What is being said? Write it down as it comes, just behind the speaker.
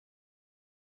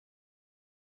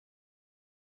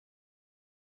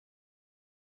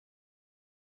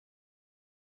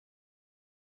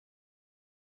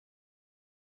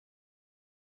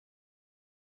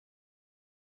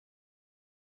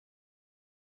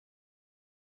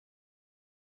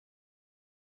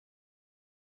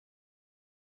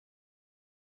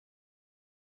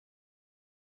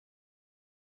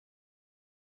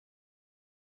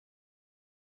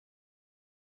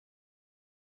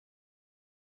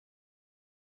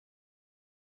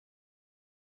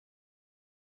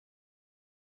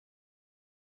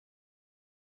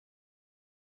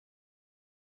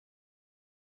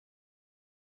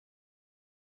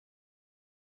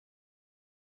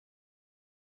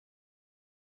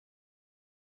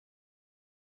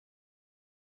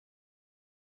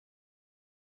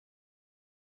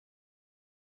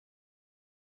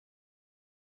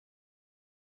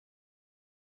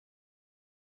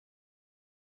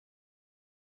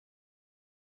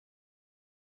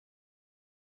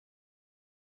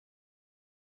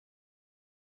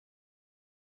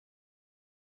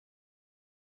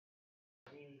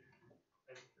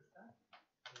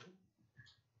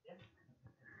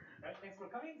thanks for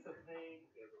coming. So today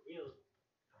we have a real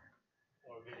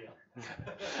or video.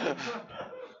 Talk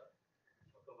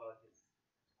about his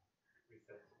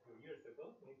research 2 years ago,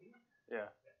 maybe.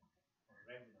 Yeah.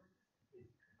 Ramsey numbers,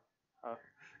 please.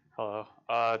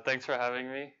 Hello. Thanks for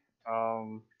having me.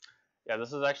 Yeah,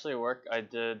 this is actually work I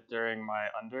did during my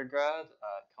undergrad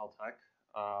at Caltech.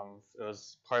 It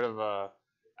was part of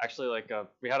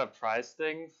we had a prize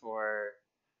thing for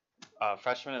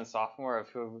freshman and sophomore of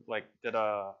who did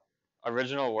a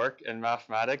original work in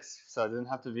mathematics, so it didn't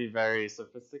have to be very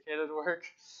sophisticated work.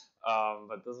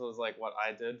 But this was what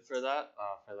I did for that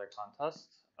for the contest,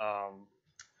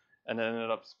 and it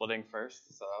ended up splitting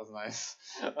first, so that was nice.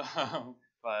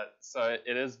 But so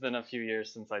it has been a few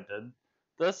years since I did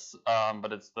this,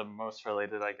 but it's the most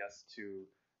related, I guess, to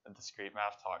a discrete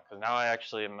math talk, because now I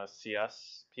actually am a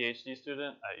CS PhD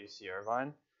student at UC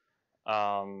Irvine,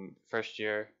 first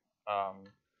year.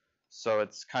 So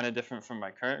it's kind of different from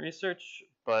my current research,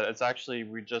 but it's actually,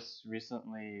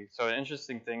 so an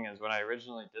interesting thing is when I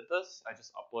originally did this, I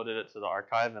just uploaded it to the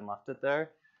archive and left it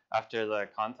there after the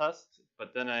contest,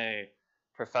 but then a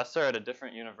professor at a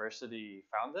different university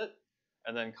found it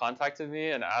and then contacted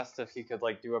me and asked if he could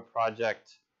do a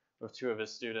project with 2 of his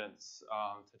students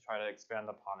to try to expand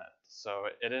upon it. So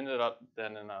it ended up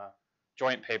then in a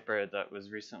joint paper that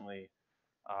was recently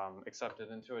accepted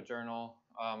into a journal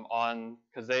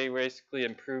because they basically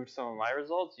improved some of my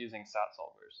results using stat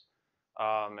solvers,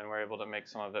 and were able to make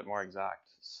some of it more exact.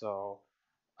 So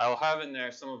I'll have in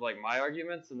there some of my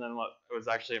arguments and then what was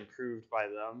actually improved by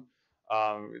them,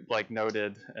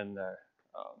 noted in there.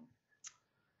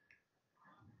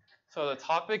 So the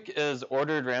topic is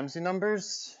ordered Ramsey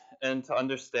numbers, and to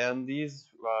understand these,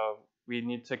 we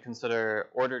need to consider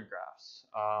ordered graphs,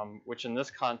 which in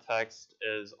this context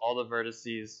is all the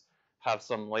vertices have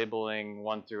some labeling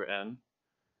 1 through n.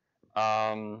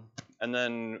 And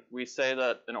then we say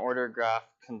that an ordered graph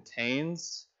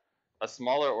contains a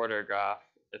smaller order graph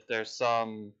if there's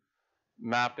some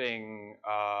mapping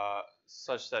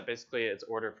such that basically it's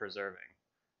order preserving.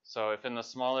 So if in the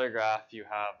smaller graph you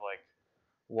have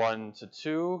 1 to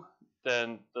 2,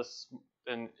 then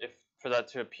if for that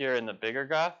to appear in the bigger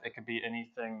graph, it could be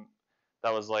anything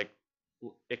that was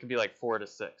it could be 4 to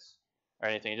 6 or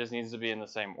anything. It just needs to be in the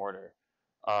same order.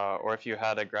 Or if you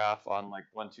had a graph on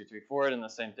 1, 2, 3, 4, then the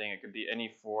same thing. It could be any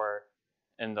 4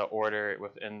 in the order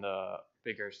within the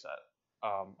bigger set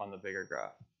on the bigger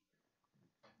graph.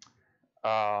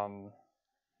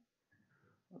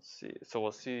 Let's see. So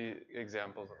we'll see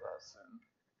examples of that soon.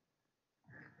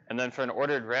 And then for an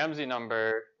ordered Ramsey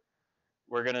number,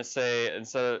 we're going to say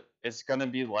it's going to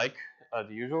be like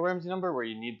the usual Ramsey number where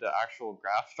you need the actual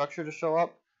graph structure to show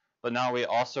up. But now we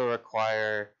also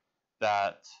require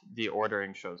that the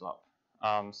ordering shows up.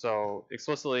 So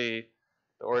explicitly,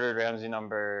 the ordered Ramsey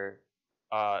number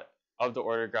of the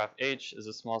ordered graph H is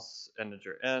a small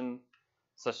integer n,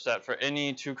 such that for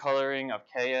any 2 coloring of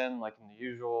kn, like in the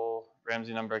usual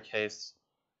Ramsey number case,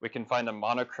 we can find a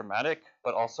monochromatic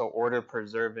but also order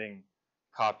preserving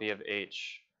copy of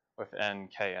H with n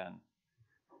kn.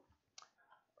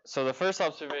 So the first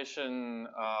observation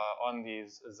on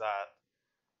these is that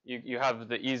you have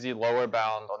the easy lower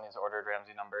bound on these ordered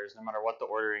Ramsey numbers no matter what the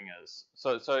ordering is.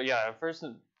 So yeah,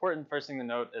 important first thing to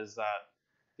note is that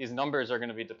these numbers are going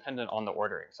to be dependent on the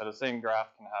ordering. So the same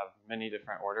graph can have many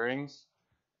different orderings,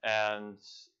 and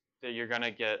you're going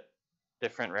to get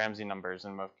different Ramsey numbers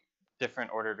in different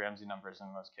ordered Ramsey numbers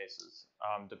in most cases,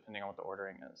 depending on what the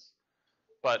ordering is.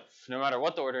 But no matter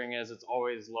what the ordering is, it's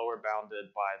always lower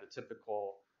bounded by the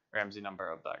typical Ramsey number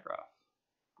of that graph.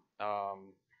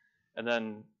 And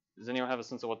then, does anyone have a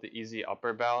sense of what the easy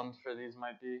upper bound for these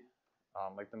might be?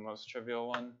 The most trivial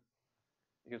one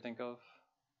you could think of?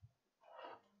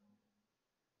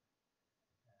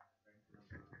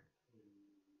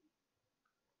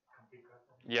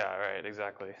 Yeah, right,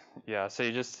 exactly. Yeah, so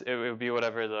it would be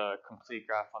whatever the complete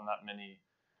graph on that mini,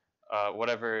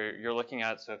 whatever you're looking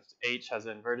at. So if H has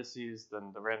n vertices,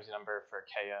 then the Ramsey number for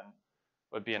Kn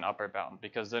would be an upper bound,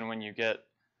 because then when you get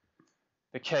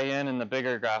the Kn in the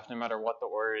bigger graph, no matter what the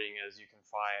ordering is, you can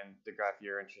find the graph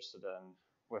you're interested in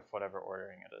with whatever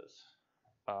ordering it is.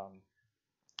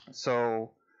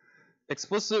 So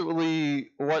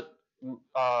explicitly what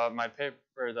my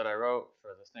paper that I wrote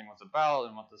for this thing was about,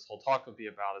 and what this whole talk would be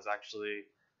about, is actually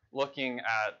looking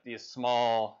at these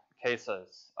small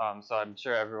cases. So I'm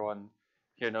sure everyone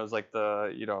here knows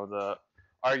the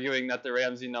arguing that the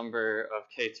Ramsey number of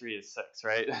K3 is 6,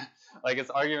 right? It's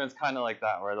arguments kind of like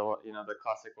that, where the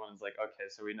classic one is okay,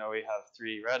 so we know we have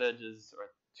 3 red edges or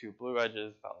 2 blue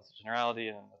edges, follows the generality,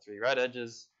 and then the 3 red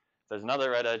edges. If there's another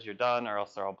red edge, you're done, or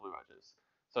else they're all blue edges.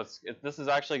 So this is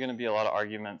actually going to be a lot of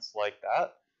arguments like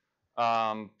that,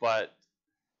 but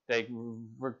they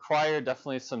require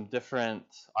definitely some different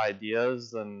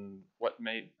ideas than what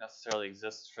may necessarily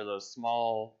exist for those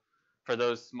small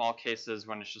cases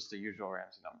when it's just the usual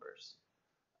Ramsey numbers.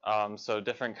 So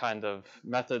different kind of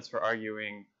methods for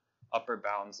arguing upper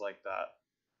bounds like that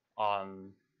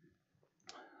on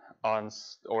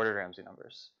ordered Ramsey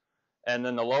numbers. And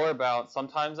then the lower bound,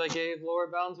 sometimes I gave lower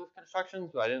bounds with constructions,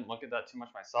 but I didn't look at that too much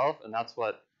myself, and that's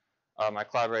what my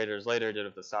collaborators later did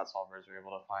with the stat solvers. We were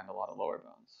able to find a lot of lower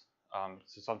bounds.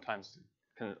 So sometimes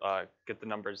get the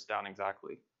numbers down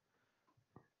exactly.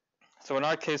 So in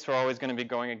our case, we're always going to be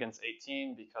going against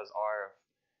 18 because R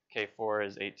of K4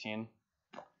 is 18.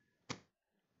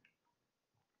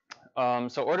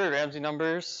 So ordered Ramsey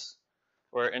numbers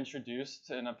were introduced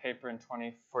in a paper in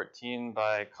 2014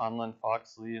 by Conlon,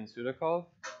 Fox, Lee, and Sudakov,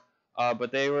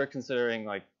 but they were considering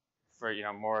for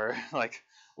more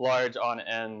large on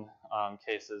n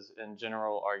cases in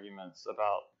general arguments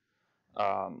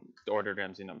about the ordered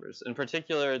Ramsey numbers. In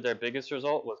particular, their biggest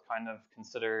result was kind of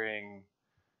considering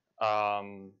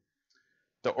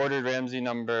the ordered Ramsey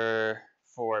number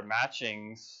for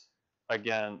matchings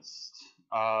against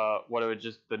what it would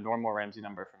just the normal Ramsey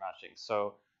number for matching.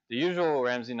 So the usual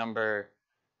Ramsey number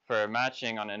for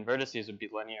matching on n vertices would be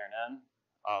linear in n,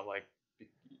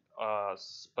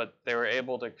 but they were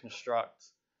able to construct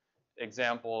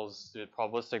examples through the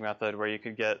probabilistic method where you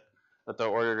could get that the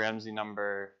ordered Ramsey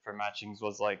number for matchings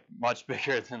was much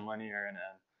bigger than linear in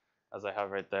n, as I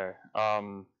have right there.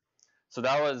 So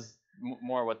that was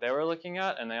more what they were looking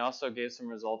at, and they also gave some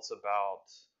results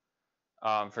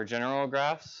about for general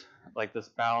graphs, like this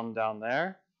bound down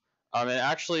there. And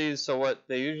actually, so what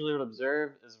they usually would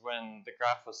observe is when the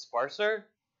graph was sparser,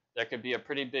 there could be a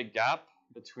pretty big gap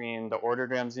between the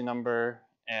ordered Ramsey number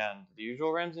and the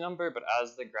usual Ramsey number, but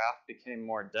as the graph became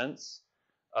more dense,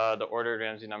 the ordered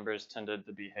Ramsey numbers tended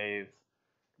to behave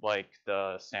like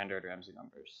the standard Ramsey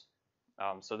numbers.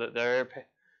 So that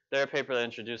their paper that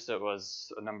introduced it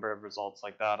was a number of results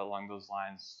like that along those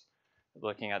lines,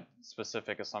 looking at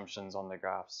specific assumptions on the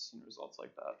graphs and results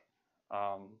like that.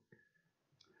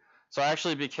 So I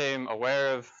actually became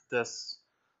aware of this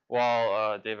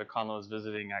while David Conlon was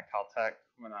visiting at Caltech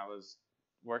when I was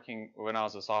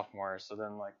a sophomore. So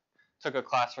then took a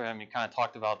class for him. He kind of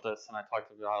talked about this, and I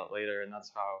talked about it later, and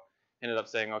that's how he ended up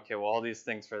saying, okay, well, all these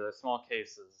things for the small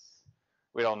cases,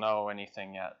 we don't know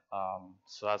anything yet.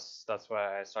 So that's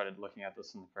why I started looking at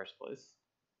this in the first place.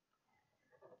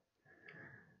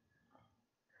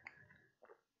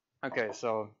 Okay,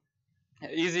 so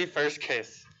easy first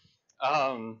case.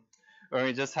 When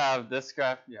we just have this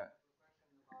graph, yeah.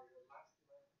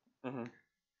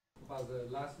 About the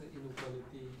last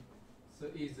inequality, so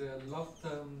is the log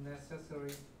term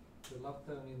necessary? The log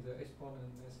term in the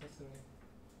exponent necessary?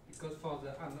 Because for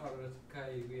the unordered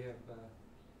k, we have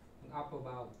an upper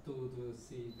bound 2 to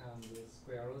c times the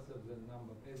square root of the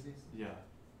number of edges. Yeah.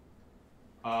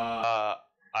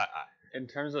 In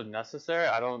terms of necessary,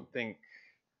 I don't think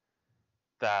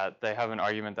that they have an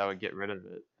argument that would get rid of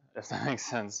it, if that makes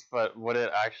sense. But would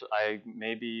it actually,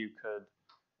 maybe you could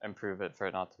improve it for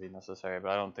it not to be necessary,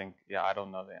 but I don't think, I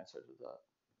don't know the answer to that.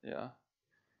 Yeah.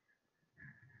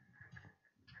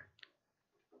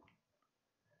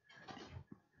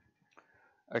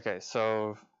 Okay,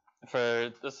 so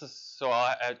for this is, so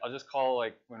I'll just call,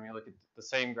 when we look at the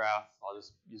same graph, I'll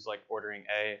just use ordering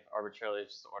A arbitrarily,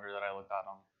 it's just the order that I looked at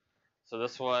them. So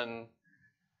this one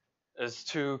is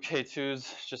two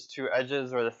K2s, just two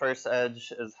edges, where the first edge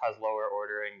has lower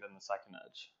ordering than the second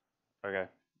edge. Okay.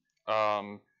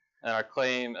 And our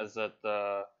claim is that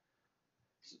the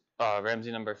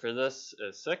Ramsey number for this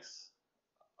is 6.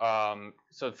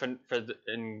 So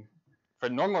for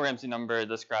normal Ramsey number,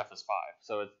 this graph is 5.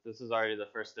 So this is already the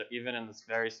first, even in this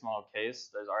very small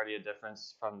case, there's already a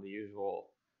difference from the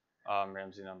usual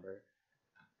Ramsey number.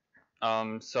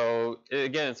 So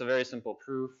again, it's a very simple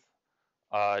proof.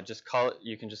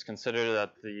 You can just consider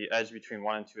that the edge between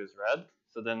 1 and 2 is red.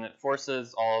 So then it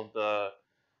forces all of the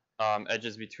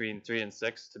edges between 3 and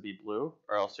 6 to be blue,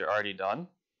 or else you're already done.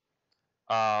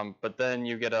 But then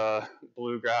you get a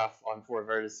blue graph on 4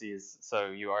 vertices, so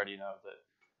you already know that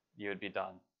you would be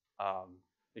done,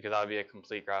 because that would be a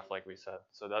complete graph like we said.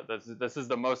 So this is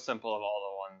the most simple of all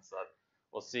the ones that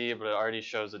we'll see, but it already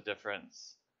shows a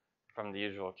difference from the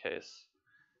usual case.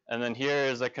 And then here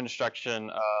is a construction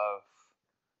of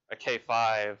a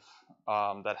K5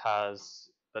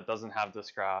 that doesn't have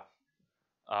this graph,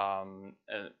 and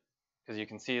because you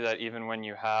can see that even when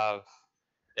you have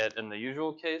it in the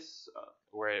usual case,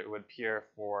 where it would appear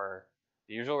for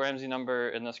the usual Ramsey number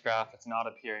in this graph, it's not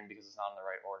appearing because it's not in the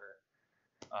right order.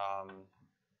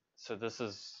 So this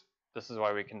is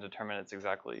why we can determine it's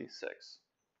exactly 6.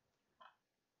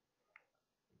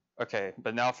 Okay,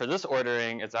 but now for this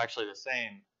ordering, it's actually the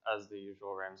same as the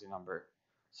usual Ramsey number.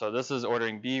 So this is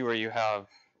ordering B, where you have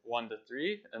 1 to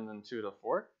 3 and then 2 to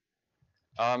 4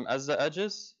 as the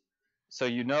edges. So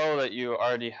you know that you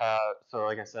already have, so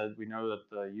like I said, we know that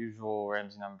the usual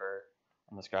Ramsey number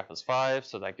on this graph is 5,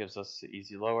 so that gives us the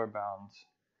easy lower bound.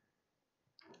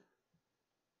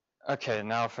 Okay,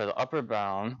 now for the upper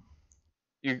bound,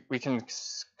 we can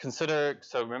consider,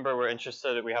 so remember we're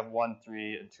interested, we have 1,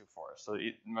 3, and 2, 4. So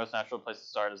the most natural place to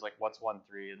start is like what's 1,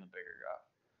 3 in the bigger graph.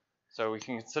 So we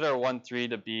can consider 1, 3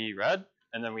 to be red,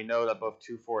 and then we know that both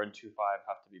 2, 4 and 2, 5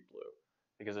 have to be blue,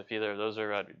 because if either of those are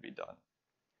red, we'd be done.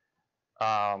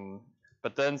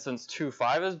 But then since 2,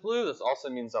 5 is blue, this also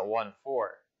means that 1,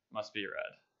 4 must be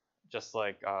red, just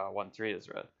like 1, 3 is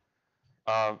red.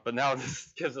 But now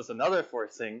this gives us another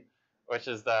forcing, which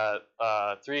is that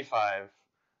 3, 5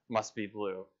 must be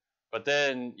blue. But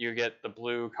then you get the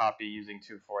blue copy using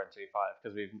 2, 4, and 3, 5,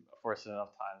 because we've forced it enough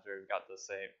times where we've got the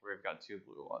same, where we've got 2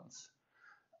 blue ones.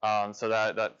 So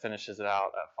that finishes it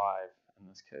out at 5 in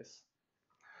this case.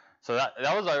 So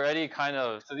that was already kind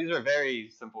of, so these are very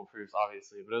simple proofs,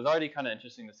 obviously, but it was already kind of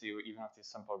interesting to see, even with these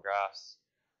simple graphs,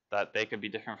 that they could be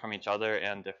different from each other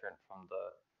and different from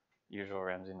the usual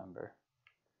Ramsey number.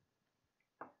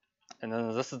 And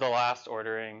then this is the last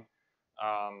ordering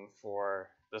for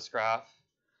this graph.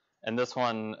 And this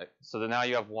one, so then now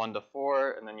you have 1 to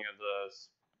 4, and then you have the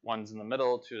ones in the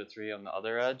middle, 2 to 3 on the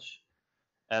other edge.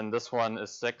 And this one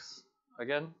is 6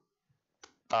 again.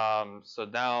 So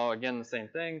now, again, the same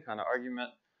thing, kind of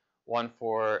argument. 1,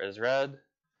 4 is red.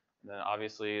 Then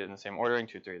obviously in the same ordering,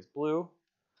 2, 3 is blue.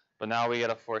 But now we get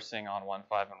a forcing on 1,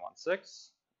 5 and 1,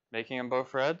 6, making them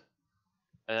both red.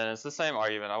 And it's the same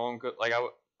argument. I won't go, like,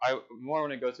 I more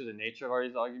want to go through the nature of all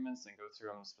these arguments than go through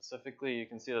them specifically. You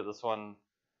can see that this one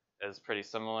is pretty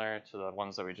similar to the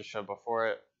ones that we just showed before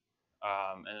it.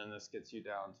 And then this gets you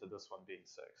down to this one being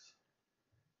 6.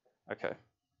 Okay.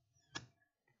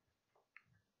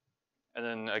 And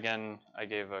then again, I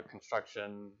gave a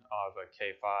construction of a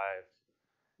K5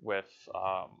 with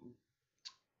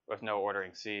no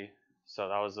ordering C. So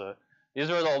that was these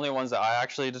were the only ones that I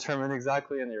actually determined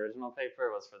exactly in the original paper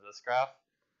was for this graph,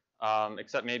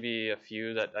 except maybe a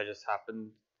few that I just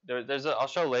happened. I'll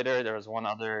show later. There was one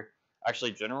other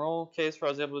actually general case where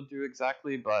I was able to do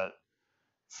exactly, but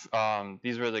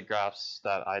these were the graphs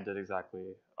that I did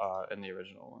exactly in the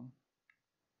original one.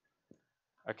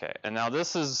 Okay, and now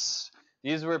these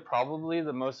were probably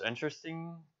the most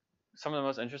interesting, some of the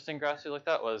most interesting graphs we looked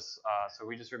at was, so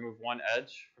we just removed one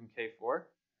edge from K4,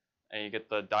 and you get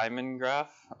the diamond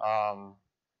graph.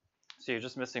 So you're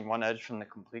just missing one edge from the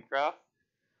complete graph.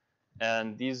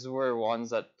 And these were ones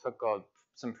that took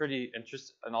some pretty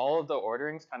interest, and all of the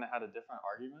orderings kind of had a different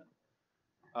argument.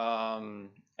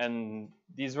 And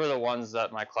these were the ones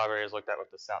that my collaborators looked at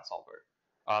with the stat solver.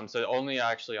 So only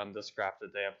actually on this graph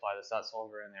did they apply the stat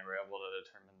solver, and they were able to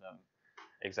determine them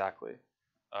exactly.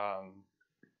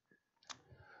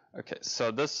 Okay,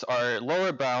 so our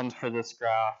lower bound for this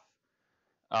graph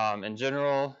in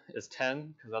general is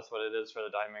 10, because that's what it is for the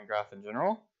diamond graph in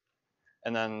general.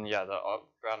 And then, yeah, the up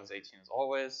bound is 18 as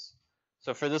always.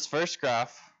 So for this first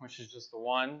graph, which is just the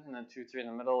 1, and then 2, 3 in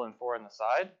the middle, and 4 on the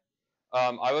side,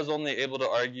 I was only able to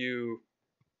argue,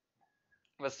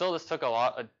 but still this took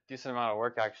a decent amount of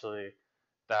work actually,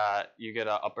 that you get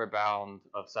an upper bound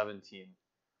of 17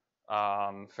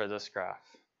 for this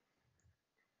graph.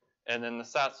 And then the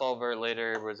stat solver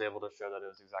later was able to show that it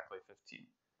was exactly 15.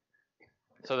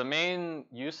 So the main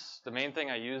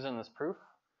thing I use in this proof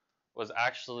was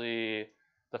actually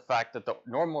the fact that the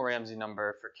normal Ramsey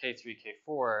number for K3,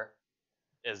 K4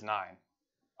 is 9.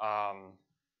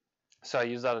 So I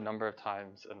used that a number of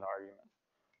times in the argument.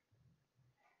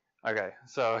 Okay,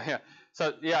 so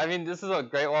yeah, I mean, this is a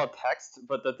great wall of text,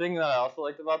 but the thing that I also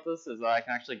liked about this is that I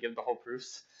can actually give the whole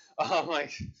proofs.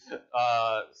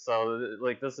 So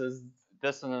like this and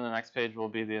then the next page will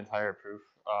be the entire proof.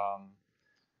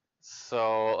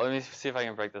 So let me see if I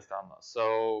can break this down though.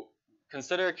 So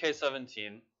consider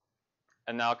K17,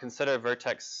 and now consider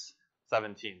vertex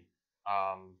 17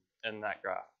 in that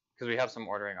graph, because we have some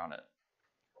ordering on it.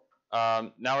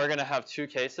 Now we're going to have two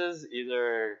cases,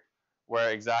 either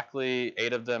where exactly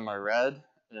 8 of them are red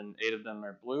and 8 of them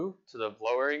are blue to the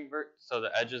lowering so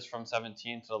the edges from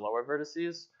 17 to the lower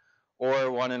vertices, or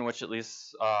one in which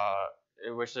there's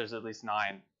at least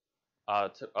 9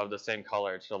 of the same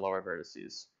color to the lower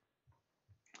vertices.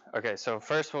 Okay, so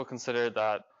first we'll consider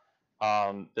that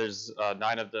there's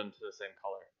 9 of them to the same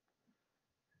color.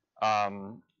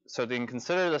 so then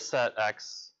consider the set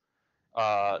X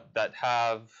that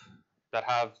have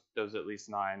those at least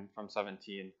 9 from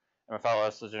 17, and without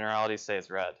less the generality say it's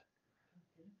red.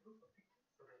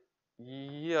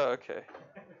 Yeah, okay.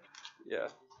 Yeah.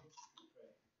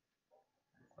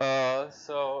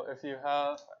 So if you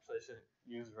have, actually I shouldn't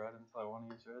use red until I want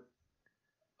to use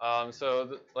red.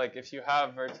 So like if you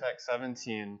have vertex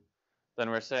 17, then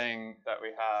we're saying that we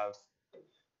have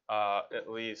at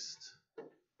least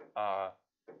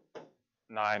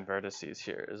 9 vertices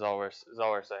here is all we're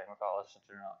saying without less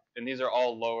generality. And these are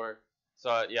all lower.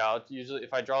 So yeah, I'll usually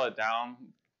if I draw it down,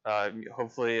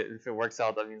 hopefully if it works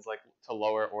out, that means like to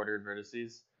lower ordered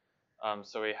vertices.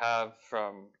 So we have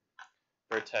from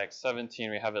vertex 17,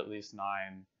 we have at least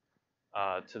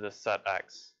 9 to the set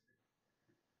X.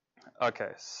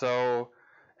 Okay, so,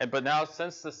 but now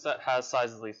since the set has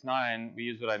size at least 9, we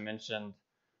use what I mentioned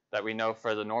that we know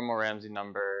for the normal Ramsey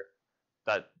number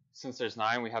that since there's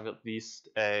 9, we have at least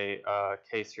a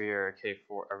K3 or a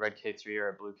K4, a red K3 or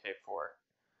a blue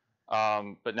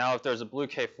K4. But now if there's a blue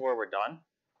K4, we're done.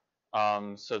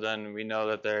 So then we know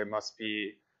that there must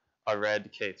be a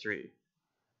red K3.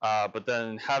 But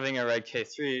then having a red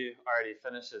K3 already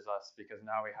finishes us because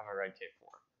now we have a red K4.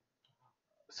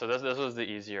 So this was the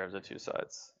easier of the two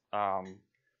sides.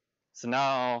 So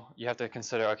now you have to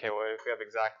consider, okay, well if we have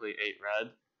exactly 8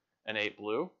 red and 8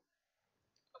 blue.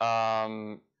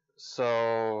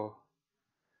 So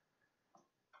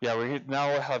yeah, now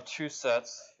we'll have 2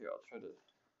 sets. Here, I'll try to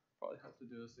probably have to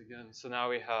do this again. So now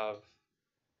we have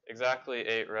exactly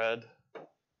 8 red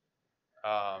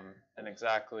and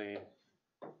exactly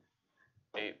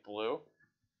 8 blue.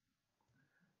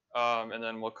 And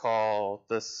then we'll call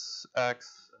this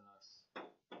X and this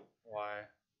Y.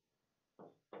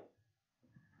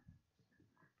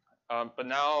 But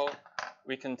now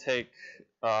we can take,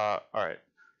 all right.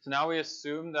 So now we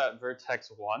assume that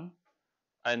vertex 1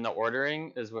 and the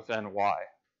ordering is within Y,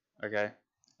 okay?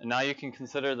 And now you can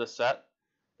consider the set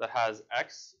that has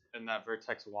X in that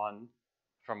vertex 1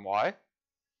 from Y.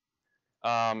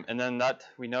 And then that,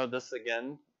 we know this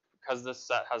again, because this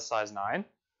set has size 9,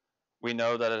 we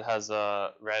know that it has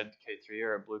a red K3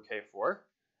 or a blue K4.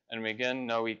 And we again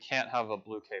know we can't have a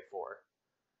blue K4,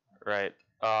 right?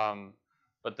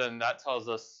 But then that tells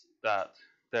us that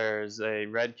there's a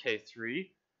red K3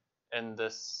 in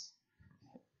this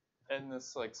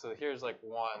like, so here's like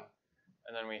 1,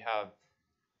 and then we have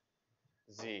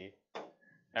Z.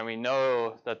 And we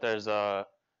know that there's a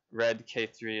red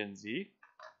K3 in Z.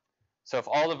 So if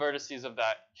all the vertices of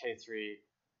that K3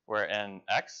 were in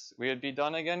X, we would be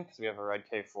done again because we have a red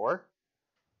K4.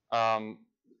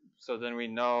 So then we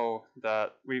know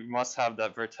that we must have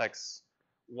that vertex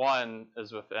 1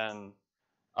 is within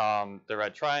the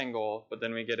red triangle, but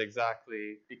then we get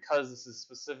exactly, because this is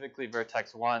specifically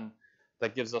vertex 1,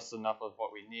 that gives us enough of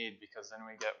what we need, because then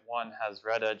we get 1 has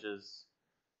red edges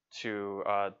to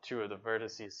 2 of the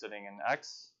vertices sitting in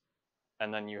X,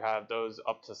 and then you have those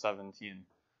up to 17.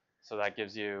 So that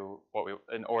gives you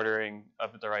an ordering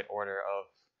of the right order of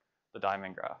the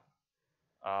diamond graph.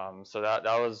 So that's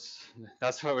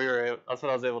what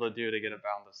I was able to do to get a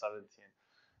bound of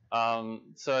 17.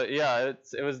 So yeah,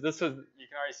 this was, you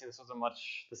can already see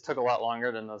this took a lot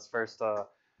longer than those first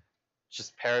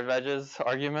just pair of edges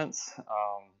arguments.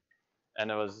 And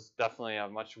it was definitely a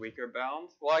much weaker bound.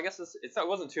 Well, I guess it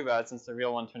wasn't too bad since the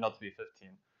real one turned out to be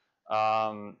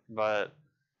 15. But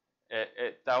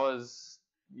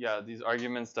these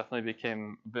arguments definitely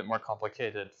became a bit more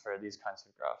complicated for these kinds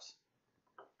of graphs.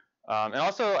 And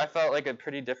also, I felt like it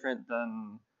pretty different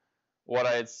than what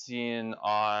I had seen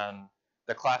on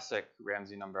the classic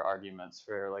Ramsey number arguments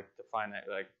for like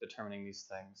determining these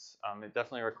things. It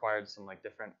definitely required some like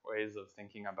different ways of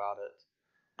thinking about it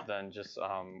than just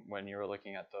when you were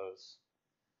looking at those.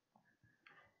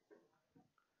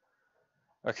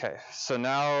 Okay, so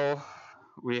now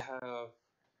we have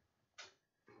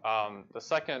the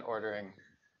second ordering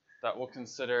that we'll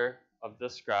consider of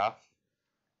this graph,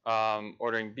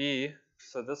 ordering B.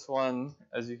 So this one,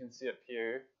 as you can see up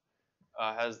here,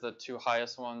 has the 2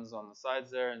 highest ones on the sides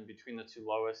there, and between the 2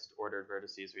 lowest ordered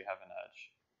vertices we have an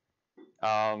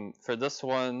edge. For this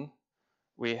one,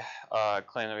 we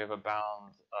claim that we have a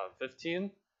bound of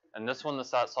 15, and this one the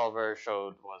stat solver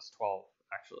showed was 12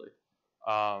 actually.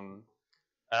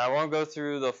 And I won't go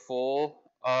through the full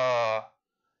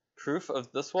proof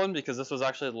of this one because this was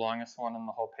actually the longest one in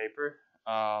the whole paper.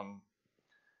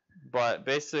 But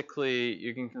basically,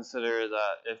 you can consider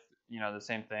that if, the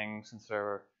same thing,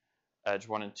 consider edge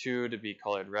 1 and 2 to be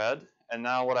colored red. And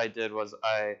now what I did was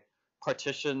I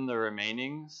partitioned the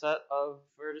remaining set of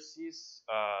vertices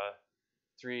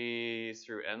 3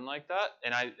 through n like that.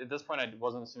 And at this point, I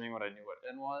wasn't assuming what I knew what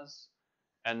n was.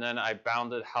 And then I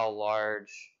bounded how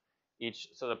large each,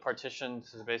 so the partition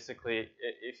is basically,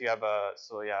 if you have a,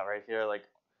 so yeah, right here, like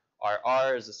our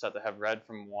R is a set that have red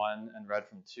from 1 and red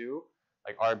from 2.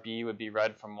 Like RB would be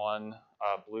red from 1,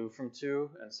 blue from 2,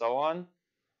 and so on.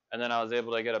 And then I was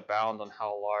able to get a bound on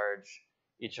how large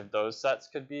each of those sets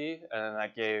could be, and then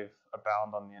that gave a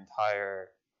bound on the entire,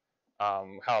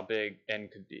 how big n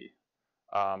could be,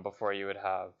 before you would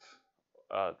have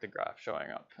the graph showing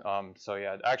up. So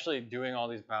yeah, actually doing all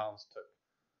these bounds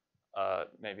took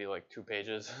maybe like 2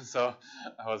 pages, so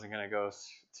I wasn't going to go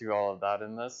through all of that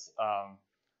in this.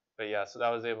 But yeah, so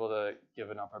that was able to give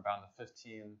an upper bound of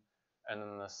 15, and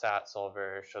then the SAT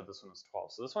solver showed this one was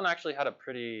 12. So this one actually had a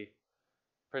pretty,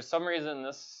 for some reason,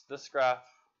 this graph,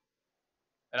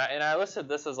 and I listed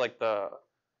this as like the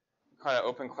kind of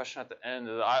open question at the end.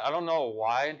 I don't know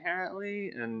why inherently,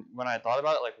 and when I thought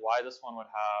about it, like why this one would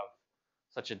have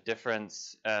such a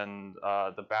difference and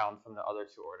the bound from the other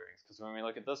 2 orderings. Because when we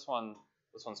look at this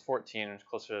one's 14, which is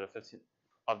closer to 15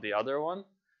 of the other one.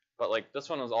 But like this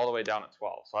one was all the way down at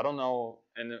 12. So I don't know,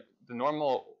 and the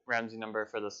normal Ramsey number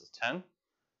for this is 10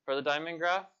 for the diamond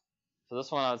graph. So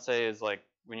this one I would say is like,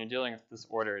 when you're dealing with this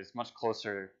order, is much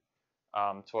closer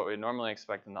to what we normally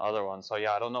expect in the other one. So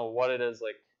yeah, I don't know what it is.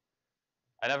 Like,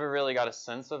 I never really got a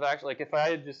sense of actually, like if I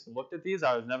had just looked at these,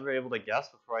 I was never able to guess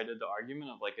before I did the argument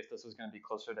of like if this was going to be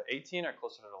closer to 18 or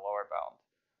closer to the lower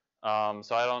bound.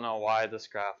 So I don't know why this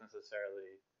graph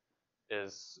necessarily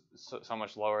is so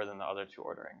much lower than the other 2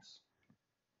 orderings.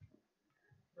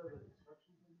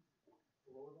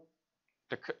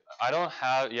 I don't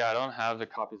have the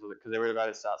copies of it because they were about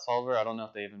a stat solver. I don't know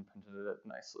if they even printed it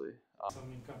nicely.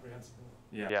 Something incomprehensible.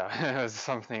 Yeah, it was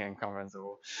something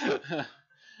incomprehensible.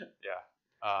 Yeah.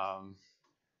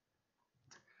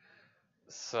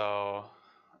 So,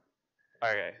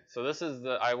 okay. So this is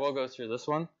I will go through this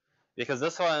one because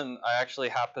this one I actually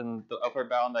the upper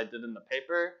bound I did in the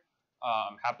paper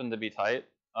happened to be tight.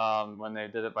 When they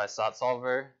did it by stat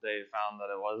solver, they found that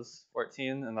it was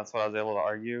 14, and that's what I was able to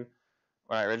argue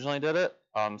when I originally did it.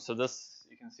 So this,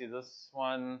 you can see this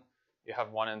one, you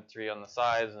have 1 and 3 on the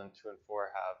sides, and 2 and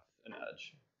 4 have an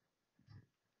edge.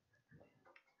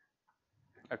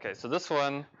 Okay, so this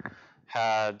one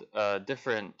had a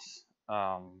different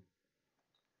kind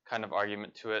of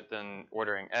argument to it than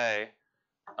ordering A.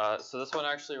 So this one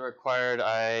actually required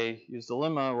I used a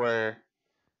lemma where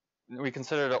we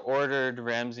considered an ordered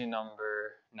Ramsey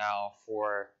number now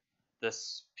for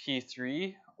this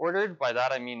P3 ordered. By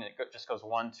that I mean it just goes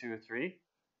 1, 2, 3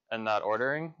 in that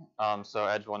ordering. So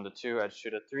edge 1 to 2, edge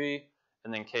 2 to 3,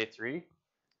 and then K3,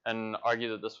 and argue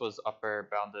that this was upper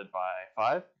bounded by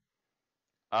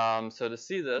 5. So to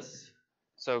see this,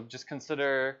 so just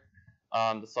consider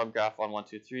the subgraph on 1,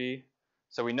 2, 3.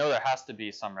 So we know there has to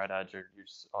be some red edge, or you're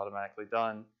just automatically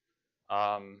done.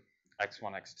 X1,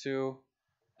 X2.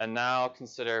 And now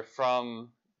consider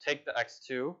take the X2,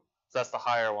 so that's the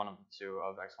higher one of the 2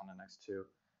 of X1 and X2,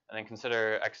 and then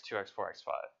consider X2, X4,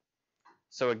 X5.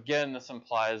 So again, this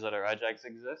implies that a regex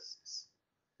exists,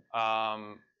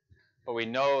 but we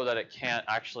know that it can't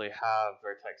actually have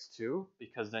vertex 2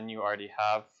 because then you already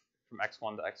have from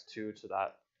X1 to X2 to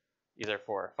that either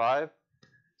 4 or 5.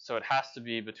 So it has to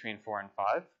be between 4 and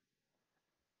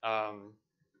 5.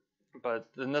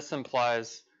 But then this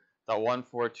implies that 1,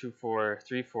 4, 2, 4,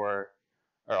 3, 4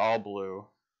 are all blue.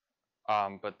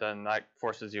 But then that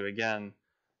forces you again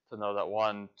to know that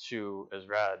 1, 2 is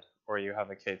red, or you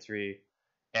have a K3,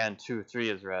 and 2, 3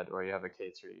 is red, or you have a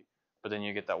K3. But then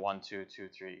you get that 1, 2, 2,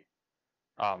 3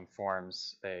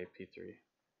 forms a P3.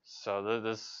 So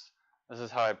this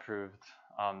is how I proved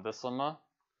this lemma.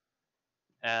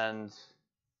 And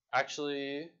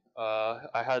actually,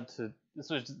 I had to.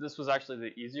 This was actually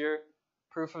the easier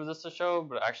proof of this to show,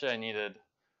 but actually I needed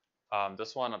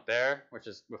this one up there, which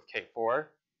is with K4,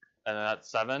 and then that's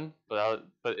 7. But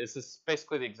it's just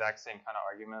basically the exact same kind of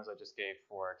argument as I just gave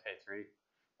for K3,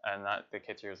 and that the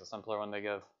K3 is a simpler one to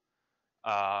give.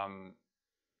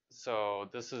 So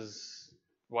this is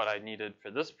what I needed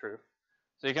for this proof.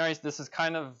 So you can already, this is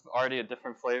kind of already a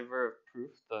different flavor of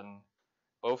proof than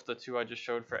both the 2 I just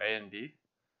showed for A and B.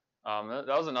 That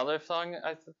was another thing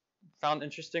I found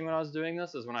interesting when I was doing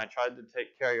this, is when I tried to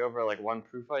carry over like one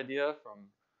proof idea from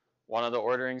one of the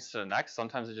orderings to the next,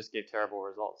 sometimes it just gave terrible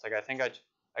results. Like I think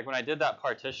when I did that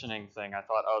partitioning thing, I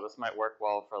thought, oh, this might work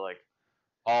well for like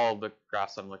all the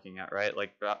graphs I'm looking at, right?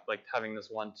 Like having this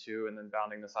 1, 2, and then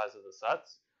bounding the size of the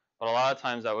sets. But a lot of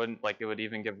times that wouldn't, like it would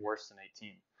even give worse than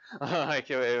 18.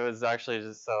 Like it was actually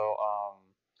just so,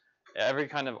 every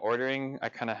kind of ordering, I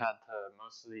kind of had to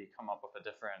mostly come up with a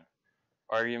different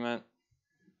argument.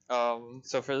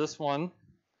 So for this one,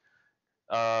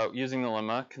 using the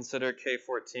lemma, consider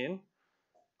K14.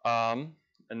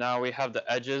 And now we have the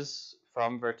edges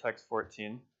from vertex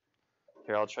 14.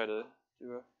 Here, I'll try to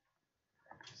do a...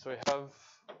 So we have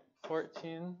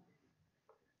 14.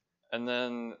 And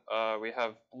then we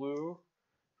have blue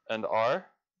and R.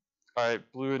 All right,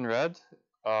 blue and red.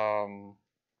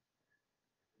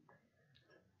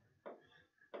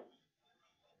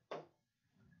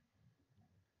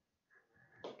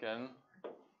 Again,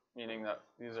 meaning that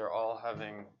these are all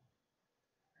having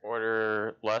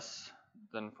order less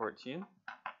than 14.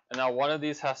 And now one of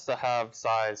these has to have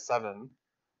size 7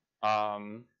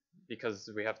 because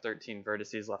we have 13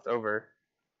 vertices left over.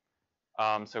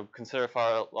 So consider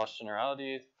for loss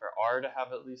generality for R to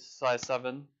have at least size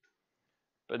 7.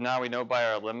 But now we know by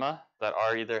our lemma that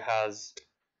R either has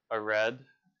a red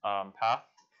path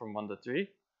from 1 to 3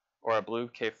 or a blue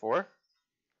K4.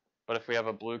 But if we have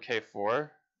a blue K4,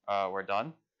 we're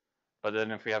done. But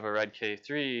then if we have a red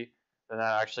K3, then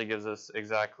that actually gives us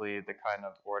exactly the kind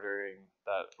of ordering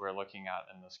that we're looking at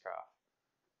in this graph.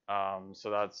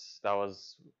 So that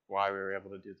was why we were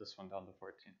able to do this one down to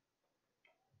 14.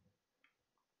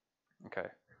 Okay,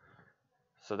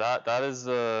 so that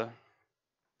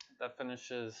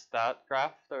finishes that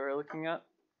graph that we're looking at.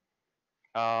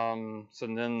 So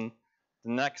then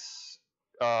the next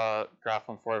graph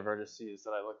on 4 vertices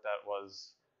that I looked at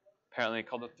was apparently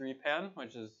called a 3-pan,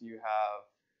 which is you have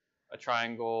a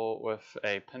triangle with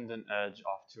a pendant edge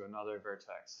off to another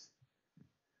vertex.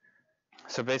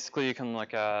 So basically you can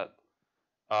look at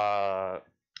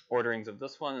orderings of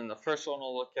this one, and the first one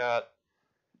we'll look at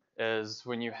is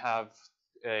when you have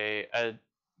the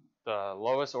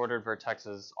lowest ordered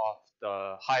vertexes off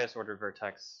the highest ordered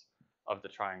vertex of the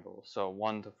triangle. So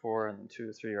 1 to 4 and then 2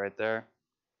 to 3 right there.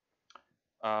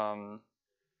 So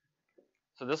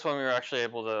this one we were actually I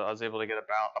was able to get a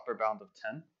upper bound of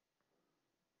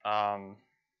 10.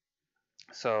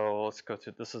 So let's go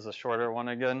through, this is a shorter one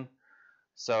again.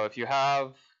 So if you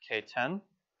have K10,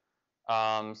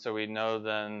 so we know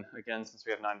then, again, since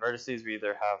we have 9 vertices, we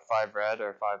either have 5 red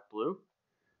or 5 blue.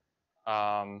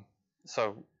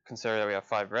 So consider that we have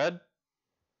 5 red,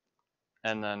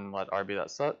 and then let R be that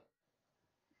set.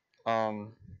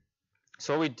 So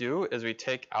what we do is we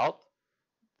take out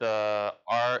the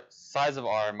size of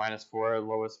R minus 4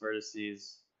 lowest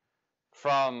vertices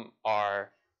from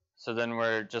R. So then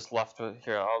we're just left with,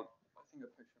 here, I think a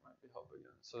picture might be helpful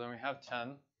again. So then we have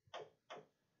 10.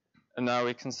 And now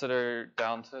we consider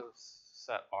down to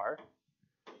set R.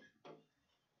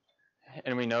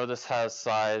 And we know this has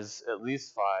size at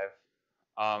least 5.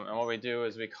 And what we do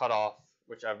is we cut off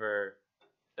whichever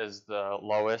is the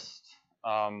lowest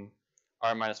R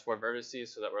minus 4 vertices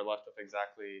so that we're left with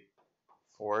exactly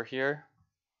 4 here.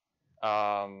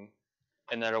 And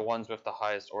they're the ones with the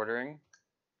highest ordering.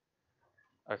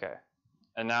 Okay.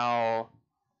 And now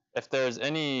if there's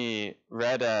any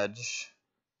red edge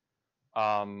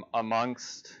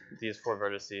amongst these 4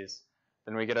 vertices,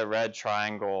 then we get a red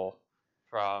triangle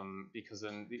because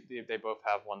then they both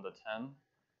have 1 to 10.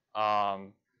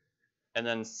 And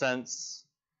then since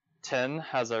 10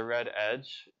 has a red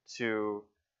edge to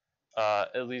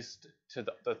at least to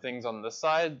the things on this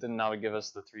side, then now would give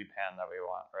us the 3-pan that we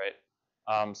want, right?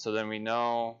 So then we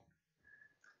know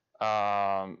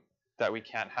that we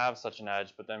can't have such an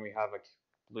edge, but then we have a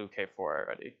blue K4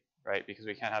 already, right? Because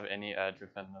we can't have any edge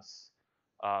within this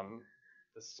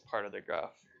this part of the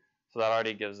graph. So that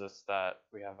already gives us that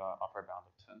we have an upper bound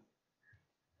of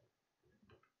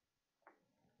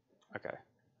 10. Okay.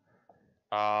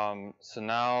 So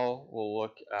now we'll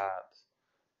look at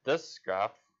this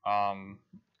graph.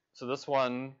 So this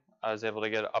one, I was able to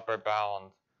get an upper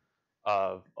bound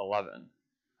of 11.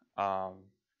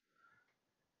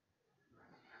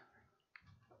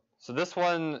 So this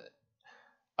one,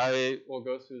 I will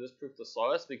go through this proof the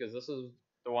slowest because this is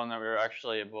the one that we were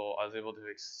actually I was able to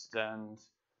extend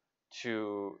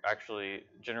to actually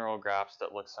general graphs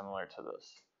that look similar to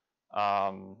this.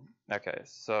 Okay,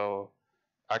 so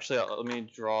actually let me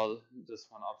draw this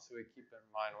one up so we keep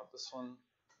in mind what this one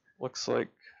looks like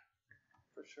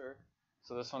for sure.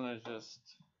 So this one is just,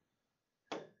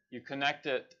 you connect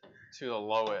it to the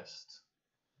lowest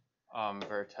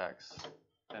vertex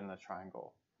in the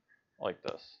triangle like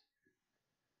this.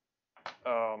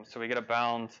 So we get a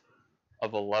bound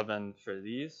of 11 for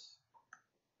these.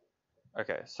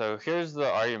 Okay, so here's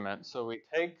the argument. So we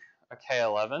take a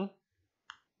K11,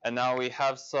 and now we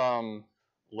have some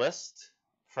list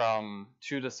from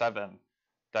 2 to 7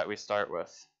 that we start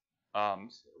with. So let me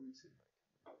see.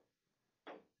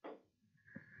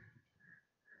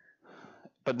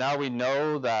 but now we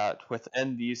know that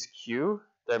within these Q,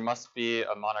 there must be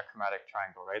a monochromatic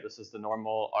triangle, right? This is the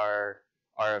normal R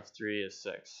of 3 is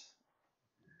 6.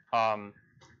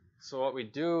 So what we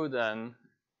do then,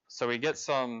 so we get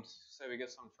some, say we get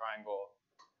some triangle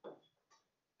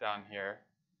down here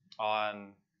on,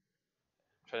 I'm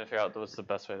trying to figure out what's the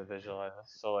best way to visualize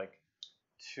this. So like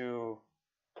 2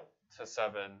 to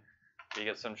 7, you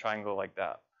get some triangle like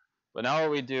that. But now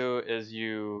what we do is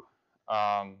you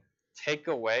take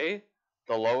away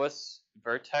the lowest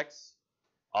vertex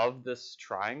of this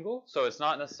triangle. So it's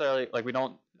not necessarily like we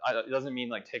don't, it doesn't mean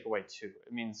like take away 2.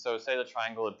 It means, so say the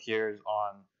triangle appears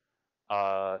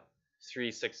on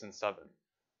 3, 6, and 7.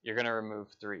 You're going to remove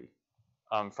 3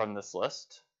 from this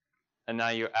list. And now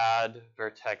you add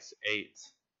vertex 8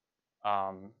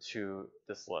 to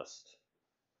this list.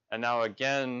 And now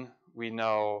again, we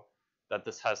know that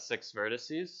this has 6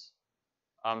 vertices.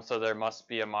 So there must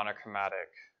be a monochromatic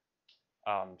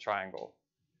triangle.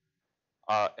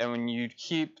 And when you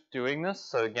keep doing this,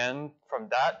 so again, from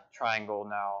that triangle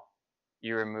now,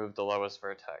 you remove the lowest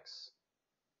vertex.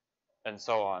 And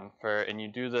so on. And you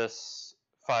do this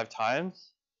 5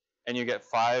 times, and you get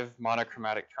 5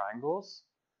 monochromatic triangles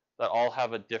that all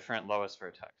have a different lowest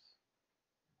vertex.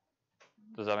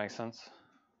 Does that make sense?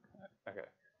 Okay.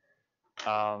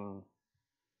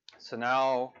 So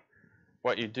now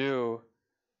what you do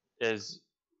is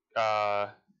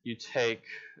you take,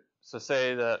 so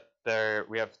say that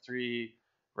we have 3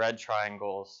 red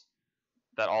triangles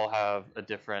that all have a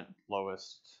different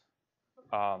lowest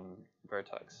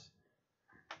vertex.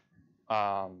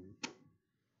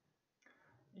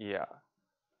 Yeah.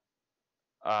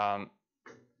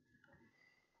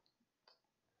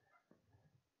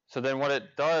 So then what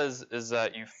it does is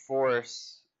that you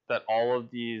force that all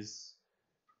of these,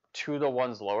 to the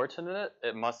ones lower than it,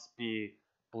 it must be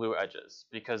blue edges.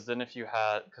 Because then if you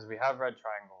had, because we have red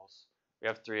triangles, we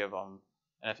have 3 of them,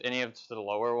 and if any of the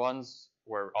lower ones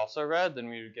were also red, then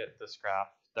we would get this graph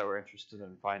that we're interested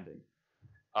in finding.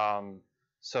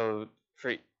 So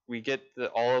we get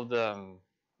all of them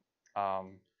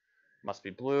must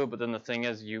be blue, but then the thing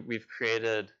is we've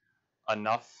created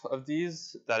enough of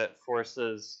these that it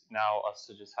forces now us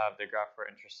to just have the graph we're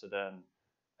interested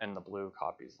in the blue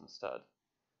copies instead.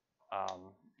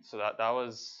 So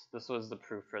this was the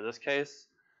proof for this case.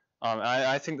 And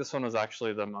I think this one was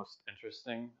actually the most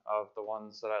interesting of the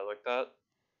ones that I looked at.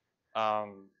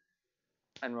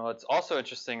 And what's also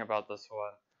interesting about this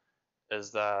one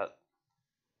is that,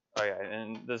 oh yeah,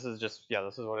 and this is just, yeah,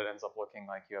 this is what it ends up looking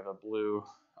like. You have a blue,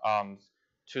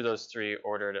 to those 3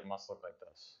 ordered, it must look like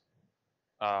this.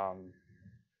 All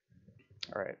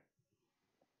right.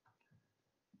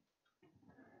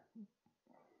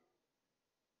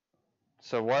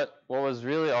 So what was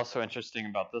really also interesting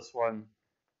about this one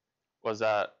was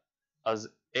that I was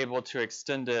able to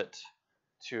extend it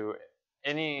to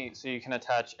any, so you can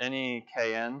attach any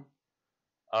kn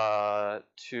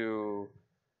to,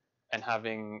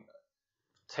 and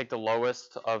take the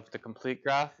lowest of the complete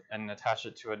graph and attach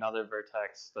it to another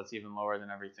vertex that's even lower than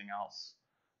everything else.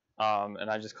 And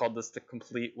I just called this the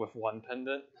complete with one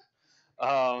pendant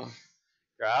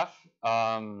graph.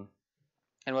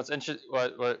 And what's interesting,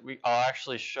 I'll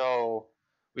actually show,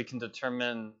 we can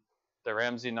determine the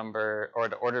Ramsey number or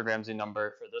the ordered Ramsey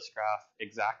number for this graph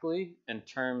exactly in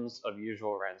terms of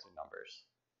usual Ramsey numbers.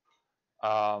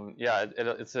 Yeah,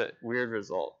 it's a weird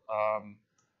result.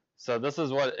 So this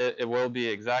is what it will be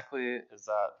exactly, is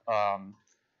that,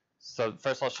 so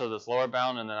first I'll show this lower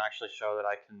bound and then actually show that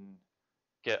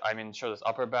I can show this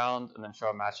upper bound and then show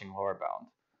a matching lower bound.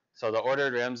 So the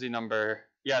ordered Ramsey number,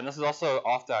 yeah, and this is also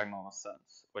off diagonal in a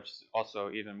sense, which is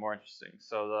also even more interesting.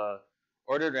 So the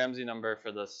ordered Ramsey number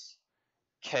for this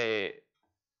K,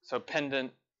 so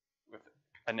pendant with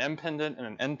an M pendant and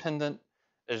an N pendant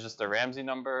is just the Ramsey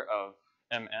number of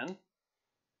Mn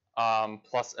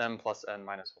plus M plus N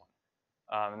minus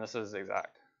 1. And this is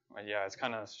exact. Yeah, it's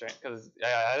kind of strange because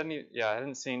I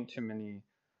hadn't seen too many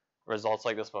results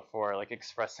like this before, like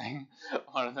expressing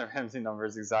one of the Ramsey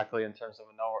numbers exactly in terms of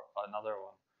another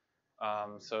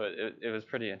one. So it was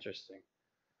pretty interesting.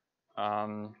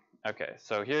 Okay,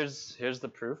 so here's the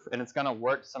proof, and it's gonna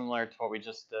work similar to what we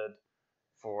just did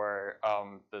for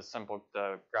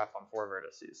the graph on 4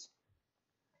 vertices.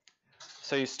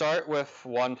 So you start with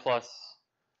 1 plus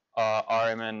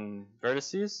Rmn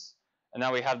vertices, and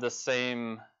now we have the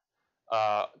same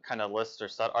kind of list or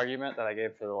set argument that I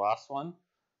gave for the last one.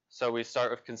 So we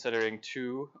start with considering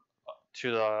 2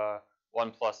 to the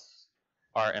 1 plus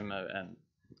Rm of n.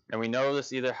 And we know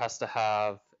this either has to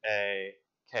have a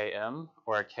Km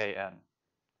or a Kn,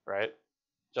 right?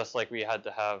 Just like we had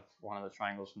to have one of the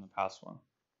triangles from the past one.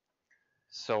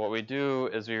 So what we do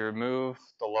is we remove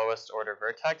the lowest order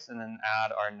vertex and then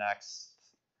add our next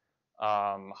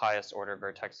highest order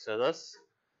vertex to this.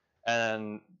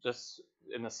 And just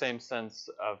in the same sense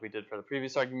we did for the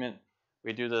previous argument,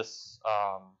 we do this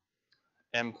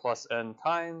m plus n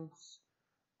times,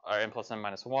 or m plus n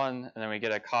minus 1, and then we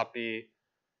get a copy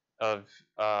of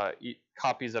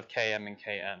copies of km and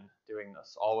kn doing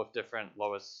this, all with different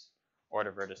lowest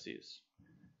order vertices.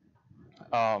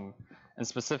 And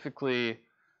specifically,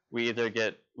 we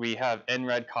have n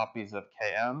red copies of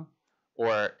km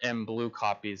or m blue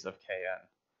copies of kn.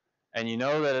 And you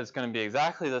know that it's going to be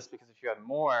exactly this because if you have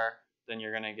more, then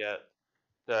you're going to get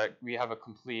we have a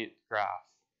complete graph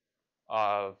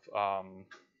of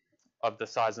the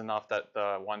size enough that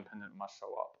the one pendant must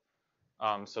show up.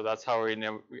 So that's how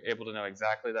we're able to know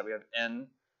exactly that we have n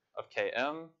of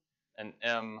km and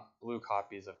m blue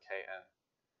copies of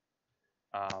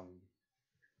kn.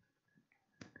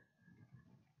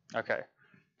 Okay,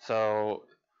 so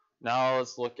now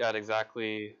let's look at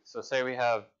exactly, so say we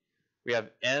have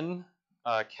n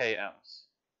km's.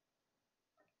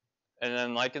 And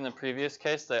then like in the previous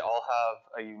case, they all have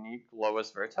a unique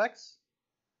lowest vertex.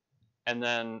 And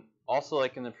then also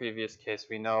like in the previous case,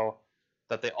 we know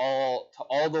that to all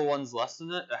the ones less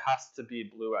than it has to be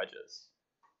blue edges.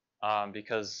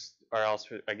 Because, or else,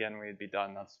 again, we'd be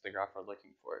done. That's the graph we're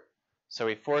looking for. So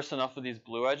we force enough of these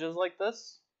blue edges like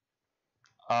this.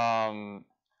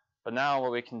 But now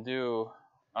what we can do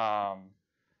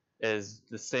is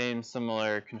the same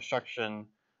similar construction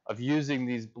of using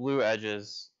these blue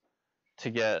edges to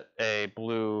get a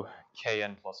blue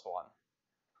kn plus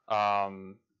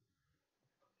 1.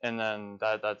 And then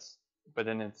but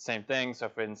then it's the same thing. So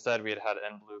if instead we had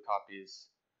n blue copies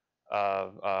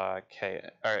of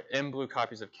n blue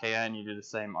copies of kn, you do the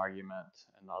same argument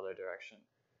in the other direction.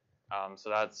 So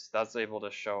that's able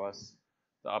to show us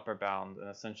the upper bound and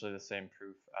essentially the same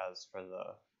proof as for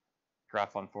the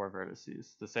graph on 4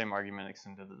 vertices. The same argument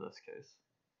extended to this case.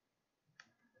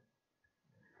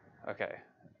 Okay,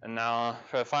 and now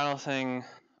for the final thing,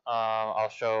 I'll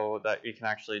show that we can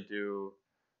actually do,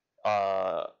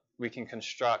 we can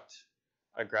construct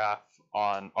a graph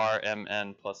on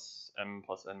Rmn plus m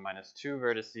plus n minus 2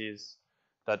 vertices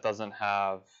that doesn't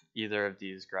have either of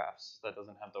these graphs. That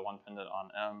doesn't have the one pendant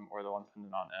on m or the one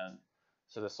pendant on n.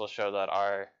 So this will show that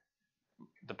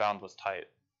the bound was tight.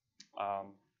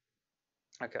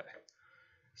 Okay,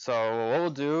 so what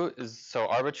we'll do is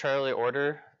arbitrarily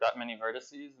order that many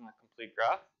vertices in the complete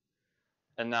graph,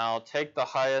 and now take the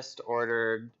highest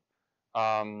ordered.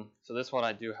 So this one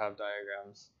I do have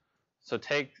diagrams. So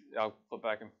I'll flip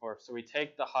back and forth. So we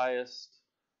take the highest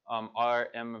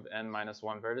Rm of n minus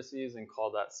 1 vertices and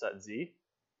call that set Z.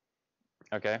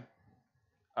 Okay.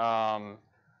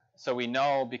 So we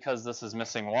know because this is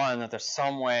missing 1 that there's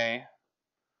some way.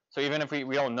 So even if we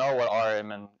don't know what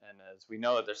Rmn is, we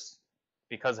know that there's,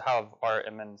 because how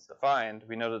Rmn is defined,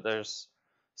 we know that there's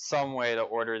some way to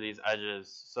order these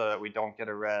edges so that we don't get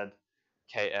a red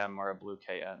Km or a blue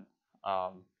Kn.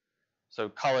 So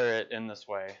color it in this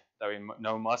way that we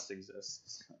know must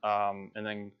exist. And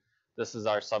then this is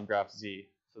our subgraph Z.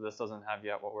 So this doesn't have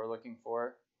yet what we're looking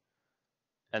for.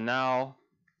 And now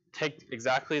take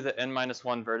exactly the n minus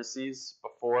 1 vertices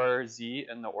before Z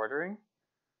in the ordering,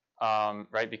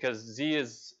 right? Because Z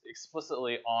is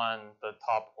explicitly on the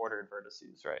top ordered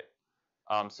vertices,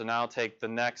 right? So now take the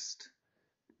next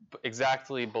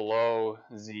exactly below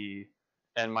Z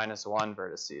n minus 1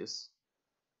 vertices.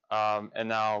 And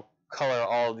now color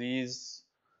all the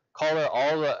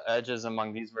edges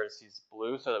among these vertices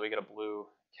blue so that we get a blue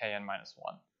Kn minus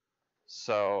 1.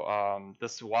 So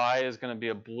this Y is going to be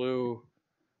a blue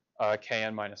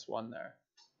Kn minus 1 there.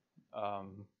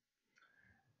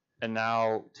 And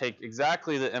now take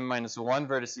exactly the m minus 1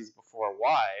 vertices before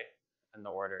Y in the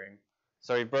ordering.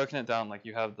 So we've broken it down like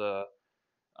you have the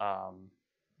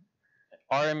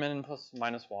Rmn plus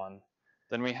minus 1.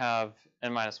 Then we have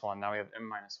n minus 1. Now we have m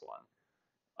minus 1.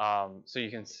 So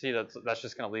you can see that that's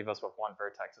just going to leave us with one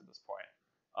vertex at this point.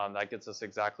 That gets us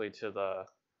exactly to the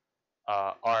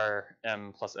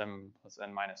Rm plus m plus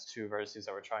n minus 2 vertices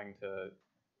that we're trying to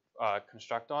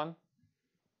construct on.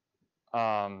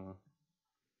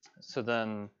 So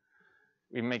then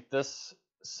we make this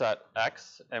set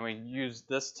X, and we use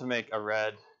this to make a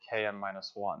red Km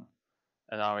minus 1.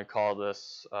 And now we call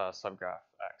this subgraph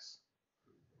X.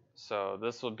 So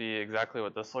this will be exactly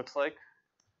what this looks like.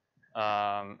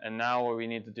 And now what we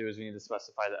need to do is we need to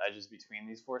specify the edges between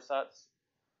these 4 sets.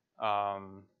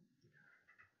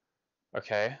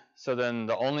 Okay, so then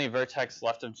the only vertex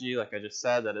left of G, like I just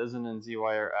said, that isn't in Z,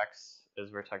 Y, or X is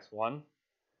vertex 1.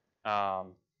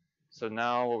 So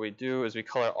now what we do is we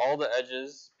color all the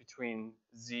edges between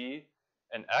Z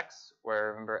and X,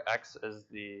 where remember X is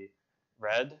the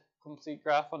red complete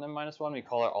graph on n-1. We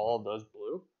color all of those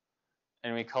blue.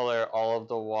 And we color all of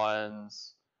the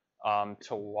ones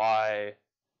to Y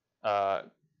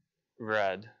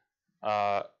red.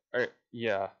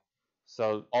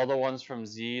 So all the ones from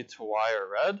Z to Y are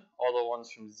red. All the ones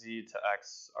from Z to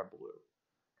X are blue.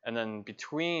 And then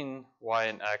between Y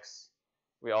and X,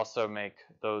 we also make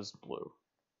those blue.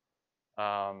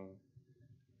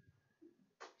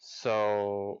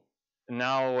 So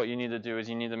now what you need to do is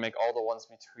you need to make all the ones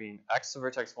between X to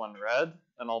vertex 1 red,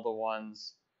 and all the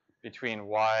ones between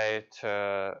Y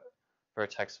to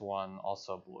vertex 1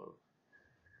 also blue.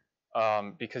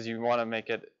 Because you want to make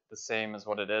it the same as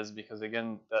what it is, because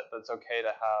again, that's okay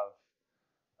to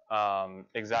have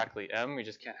exactly M, we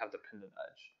just can't have dependent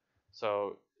edge.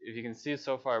 So if you can see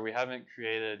so far, we haven't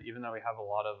created, even though we have a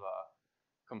lot of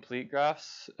complete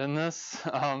graphs in this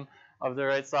of the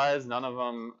right size, none of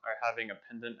them are having a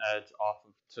pendant edge off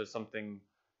of to something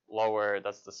lower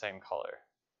that's the same color.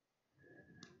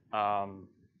 All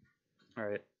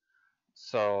right,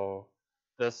 so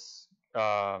this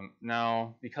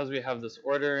now, because we have this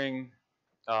ordering,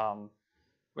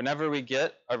 whenever we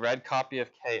get a red copy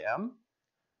of Km,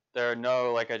 there are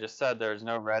no, like I just said, there's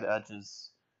no red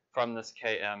edges from this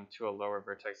Km to a lower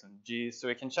vertex in G, so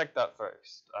we can check that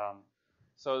first.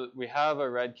 So we have a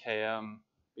red Km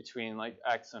between like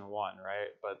X and 1,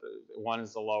 right? But 1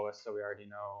 is the lowest, so we already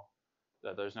know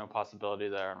that there's no possibility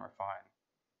there, and we're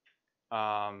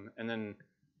fine. And then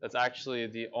that's actually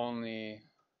the only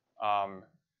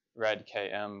red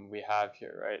Km we have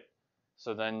here, right?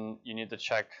 So then you need to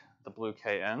check the blue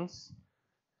Kns.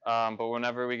 But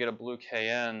whenever we get a blue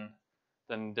Kn,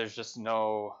 then there's just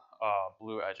no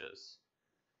blue edges.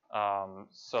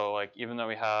 So like even though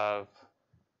we have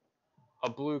a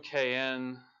blue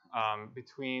Kn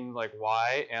between like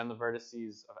Y and the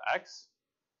vertices of X,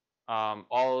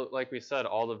 all, like we said,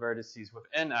 all the vertices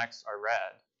within X are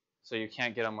red. So you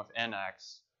can't get them within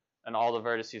X. And all the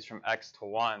vertices from X to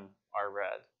 1 are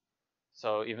red.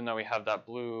 So even though we have that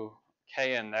blue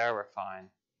Kn there, we're fine.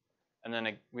 And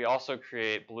then we also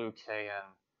create blue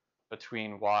Kn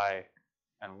between Y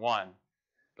and 1.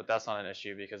 But that's not an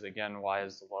issue because, again, Y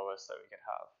is the lowest that we could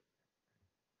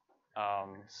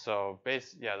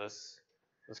have.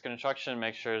 This construction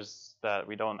makes sure that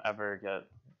we don't ever get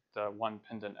the one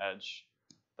pendant edge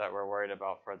that we're worried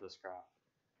about for this graph.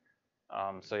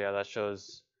 So yeah, that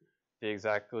shows the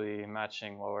exactly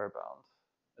matching lower bound.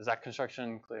 Is that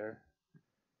construction clear?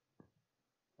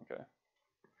 Okay.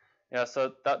 Yeah,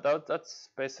 so that's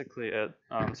basically it.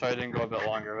 Sorry I didn't go a bit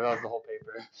longer, but that was the whole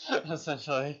paper,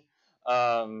 essentially.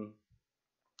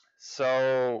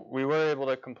 So we were able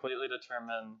to completely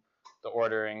determine the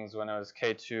orderings when it was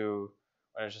K2,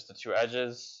 when it was just the two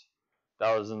edges.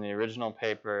 That was in the original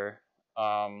paper.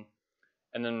 And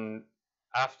then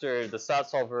after the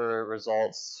StatSolver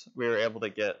results, we were able to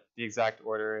get the exact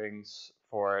orderings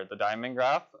for the diamond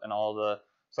graph and all the.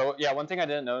 So yeah, one thing I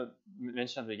didn't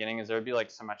mention at the beginning is there would be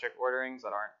like symmetric orderings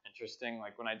that aren't interesting.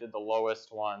 Like when I did the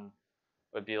lowest one,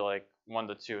 would be like 1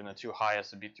 to 2, and the two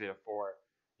highest would be 3 to 4.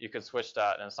 You could switch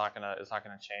that, and it's not gonna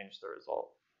change the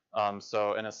result.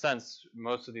 So in a sense,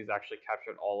 most of these actually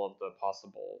captured all of the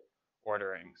possible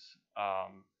orderings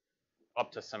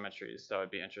up to symmetries that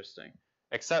would be interesting.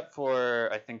 Except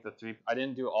for, I think I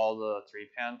didn't do all the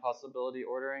 3-pan possibility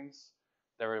orderings.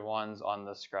 There were ones on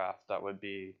this graph that would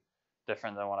be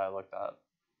different than what I looked at.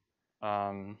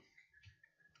 And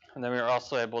then we were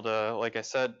also able to, like I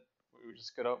said, we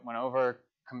just went over.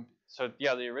 So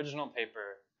yeah, the original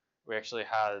paper, we actually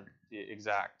had the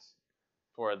exact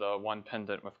for the one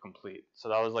pendant with complete. So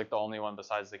that was like the only one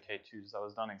besides the K2s that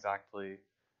was done exactly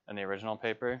in the original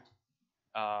paper.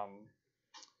 And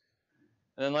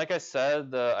then, like I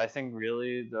said, I think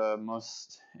really the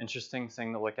most interesting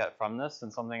thing to look at from this,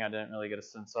 and something I didn't really get a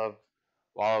sense of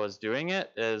while I was doing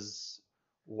it, is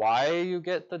why you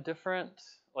get the different,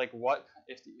 like what,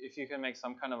 if you can make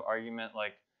some kind of argument,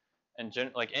 like,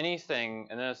 like anything,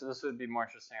 and this would be more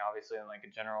interesting, obviously, in like a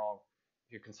general,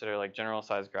 if you consider like general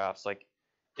size graphs, like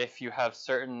if you have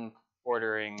certain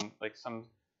ordering, like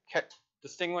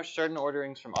distinguish certain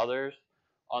orderings from others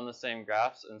on the same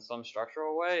graphs in some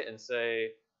structural way, and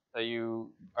say that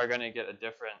you are going to get a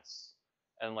difference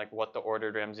in like what the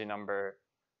ordered Ramsey number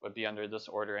would be under this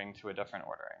ordering to a different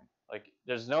ordering. Like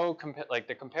there's no like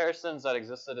the comparisons that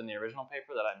existed in the original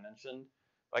paper that I mentioned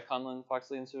by Conlon,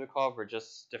 Foxley, and Sudakov were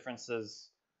just differences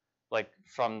like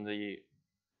from the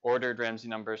ordered Ramsey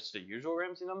numbers to the usual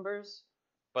Ramsey numbers,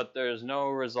 but there's no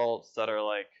results that are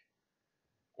like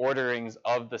orderings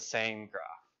of the same graph.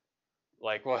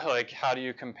 like well, like how do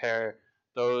you compare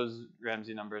those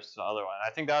Ramsey numbers to the other one?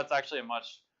 I think that's actually a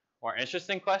much more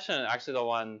interesting question, and actually the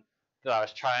one that I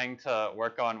was trying to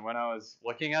work on when I was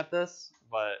looking at this,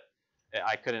 but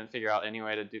I couldn't figure out any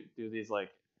way to do these,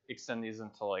 like extend these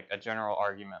into like a general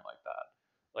argument like that.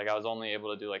 Like I was only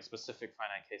able to do like specific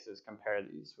finite cases, compare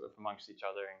these with amongst each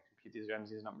other, and compute these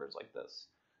Ramsey numbers like this.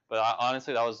 But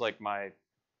honestly, that was like my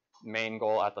main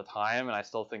goal at the time, and I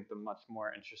still think the much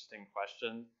more interesting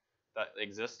question that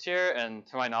exists here, and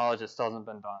to my knowledge, it still hasn't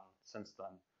been done since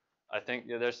then. I think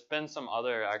there's been some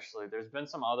other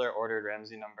ordered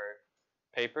Ramsey number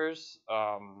papers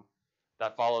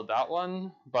that followed that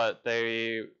one, but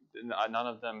none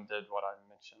of them did what I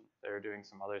mentioned. They were doing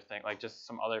some other thing, like just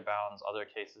some other bounds, other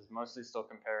cases, mostly still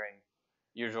comparing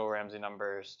usual Ramsey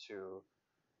numbers to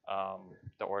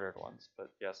the ordered ones.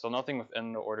 But yeah, still nothing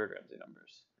within the ordered Ramsey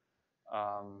numbers.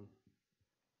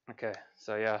 Okay,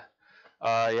 so yeah.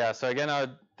 So again, I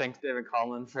would thank David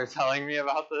Conlon for telling me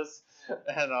about this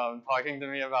and talking to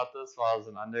me about this while I was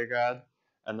an undergrad,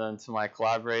 and then to my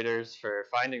collaborators for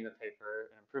finding the paper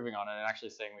and improving on it and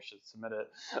actually saying we should submit it,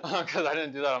 because I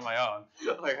didn't do that on my own.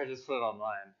 Like I just put it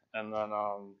online. And then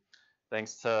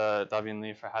thanks to Davian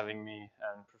Lee for having me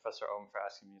and Professor Ohm for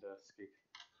asking me to speak.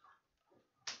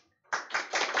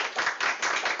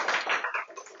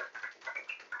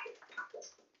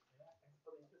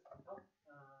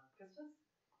 Questions?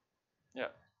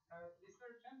 Yeah. Is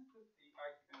there a chance that the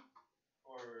argument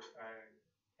for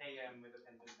Kn with a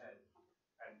pendant edge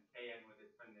and Kn with a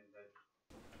pendant edge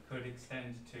could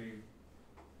extend to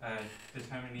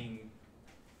determining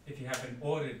if you have an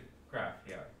ordered graph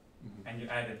here and you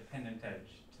add a pendant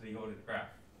edge to the ordered graph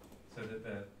so that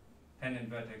the pendant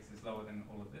vertex is lower than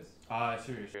all of this? I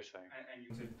see what you're saying. And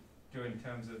you could do in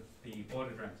terms of the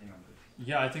ordered Ramsey numbers.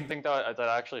 Yeah, I think that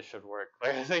actually should work.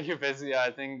 Like I think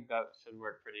I think that should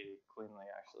work pretty cleanly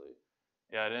actually.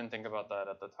 Yeah, I didn't think about that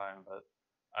at the time, but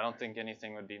I don't think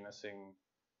anything would be missing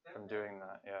from doing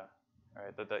that. Yeah. All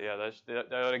right.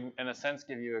 That would in a sense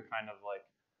give you a kind of like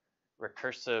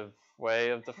recursive way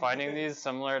of defining these,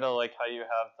 similar to like how you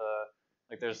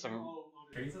have there's some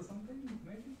trees or something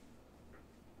maybe.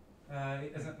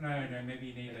 No, maybe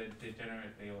you need a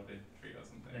degenerately ordered tree or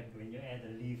something. Like when you add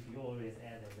a leaf, you always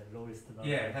add at the lowest number.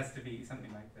 Yeah, it has to be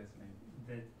something like this, maybe.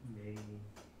 That may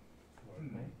work,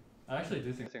 right? I actually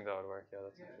do think that would work. Yeah,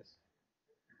 that's interesting.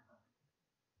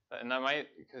 And that might,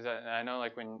 because I know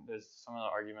like when there's some of the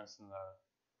arguments in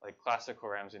the like classical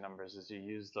Ramsey numbers is you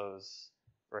use those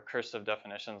recursive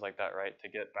definitions like that, right, to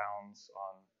get bounds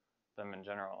on them in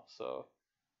general. So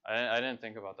I didn't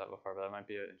think about that before, but that might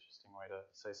be an interesting way to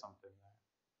say something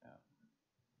there. Yeah.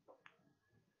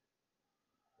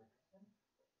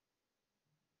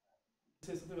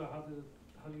 Say something about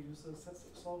how do you use the set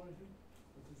solver here?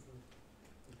 What is the,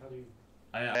 like how do you?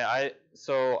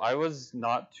 So I was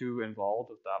not too involved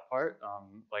with that part.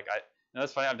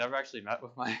 It's funny. I've never actually met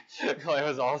with my. It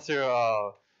was all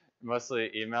through mostly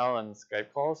email and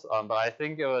Skype calls. But I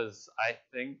think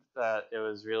that it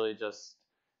was really just,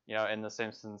 in the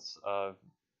same sense of,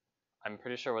 I'm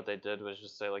pretty sure what they did was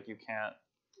just say like you can't.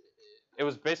 It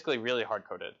was basically really hard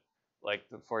coded, like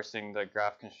forcing the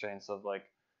graph constraints of like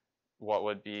what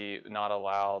would be not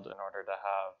allowed in order to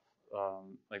have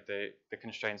like the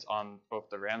constraints on both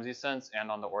the Ramsey sense and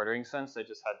on the ordering sense. They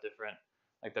just had different,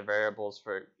 like the variables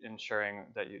for ensuring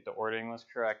that the ordering was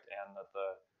correct and that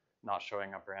the not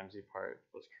showing up Ramsey part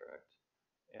was correct.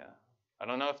 Yeah, I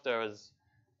don't know if there was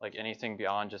like anything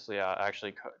beyond just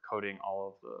actually coding all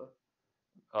of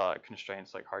the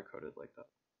constraints like hard coded like that.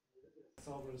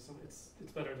 Solver, so it's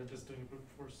better than just doing brute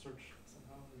force search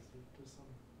somehow. Is there some?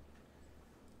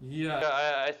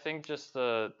 Yeah, I think just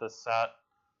the SAT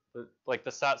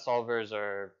solvers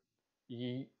are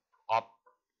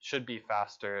should be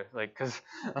faster, like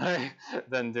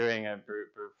than doing a brute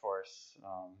force.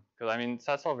 Because I mean,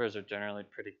 SAT solvers are generally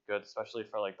pretty good, especially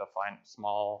for like the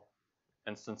small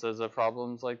instances of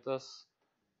problems like this.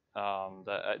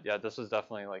 This is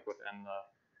definitely like within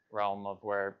the realm of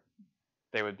where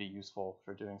they would be useful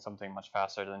for doing something much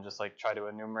faster than just like try to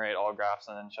enumerate all graphs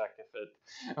and then check if it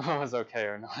was okay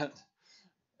or not.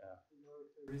 Yeah. You know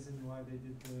the reason why they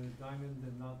did the diamond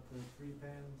and not the 3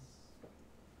 pans?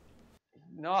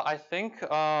 No, I think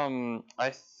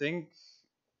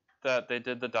that they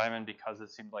did the diamond because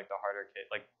it seemed like the harder case,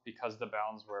 like because the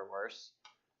bounds were worse,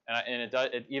 and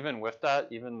it even with that,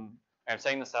 even I'm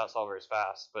saying the SAT solver is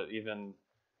fast, but even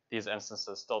these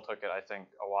instances still took it, I think,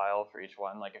 a while for each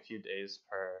one, like a few days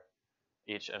per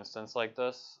each instance like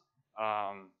this.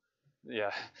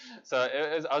 Yeah. So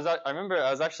I remember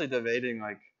I was actually debating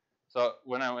like So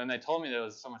when they told me that it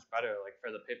was so much better, like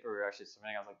for the paper we were actually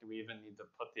submitting, I was like, do we even need to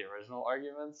put the original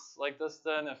arguments like this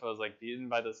then if it was like beaten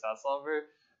by the stat solver?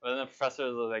 But then the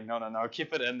professor was like, no,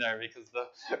 keep it in there because the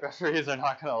referees are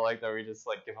not gonna like that we just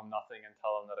like give them nothing and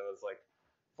tell them that it was like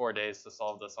 4 days to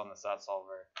solve this on the stat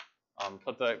solver.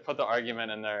 Put the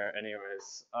argument in there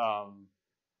anyways.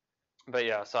 But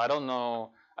yeah, so I don't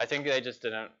know. I think they just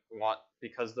didn't want,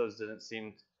 because those didn't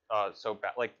seem so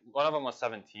bad. Like one of them was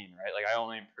 17, right? Like I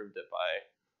only improved it by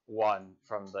 1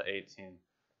 from the 18.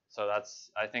 So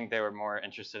I think they were more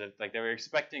interested in, like they were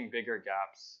expecting bigger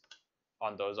gaps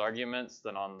on those arguments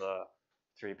than on the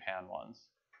 3-pan ones.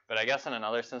 But I guess in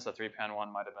another sense, the 3-pan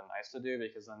one might have been nice to do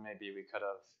because then maybe we could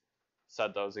have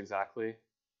said those exactly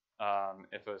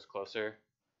if it was closer.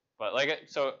 But like,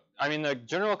 so I mean, the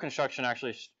general construction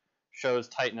actually shows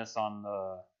tightness on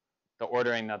the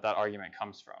ordering that argument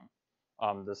comes from,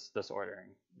 this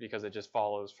ordering, because it just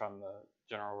follows from the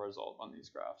general result on these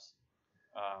graphs.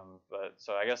 But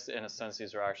so I guess in a sense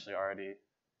these are actually already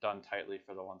done tightly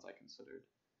for the ones I considered.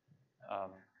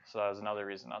 So that was another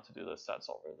reason not to do the set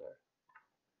solver there.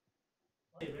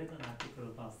 I read an article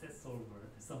about set solver.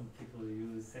 Some people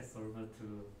use set solver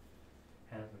to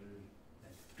have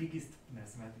like biggest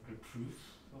mathematical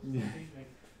proof of something,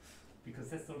 like because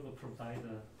set solver provide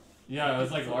a it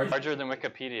was like larger than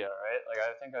Wikipedia, right? Like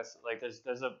I think there's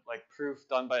a like proof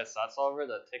done by a stat solver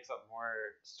that takes up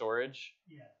more storage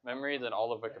memory than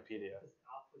all of Wikipedia.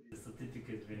 The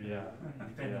certificate where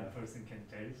independent person can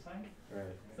verify.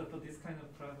 Right. So for this kind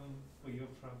of problem, for your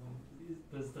problem,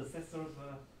 does the set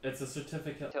solver? It's a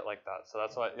certificate like that. So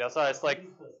that's why it's like.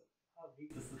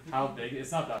 How big?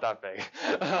 It's not that big.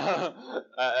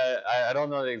 I don't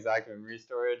know the exact memory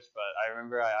storage, but I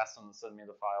remember I asked them to send me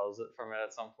the files from it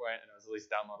at some point, and it was at least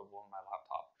downloadable on my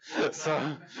laptop.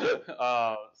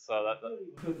 So that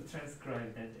could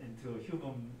transcribe that into a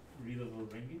human readable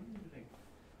language.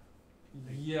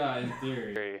 Yeah, in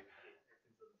theory.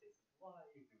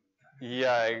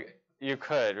 Yeah, you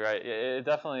could, right? It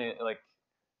definitely, like,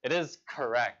 it is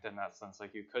correct in that sense.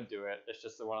 Like, you could do it. It's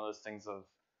just one of those things of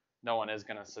no one is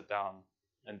gonna sit down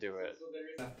and do it. So there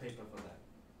is enough paper for that.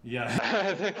 Yeah,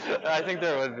 I think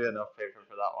there would be enough paper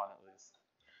for that one at least.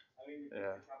 I mean, if it's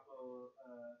a couple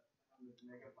 100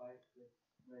 megabytes with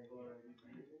regular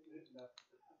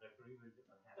that's a really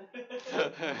different.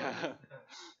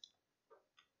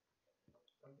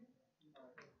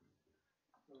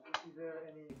 Is there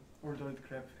any ordered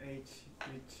graph H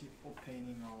which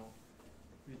obtaining or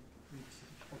which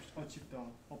achieve the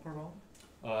upper bound?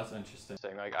 Oh, that's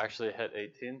interesting. Like actually hit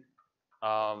 18.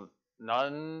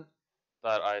 None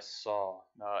that I saw.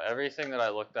 No, everything that I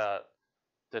looked at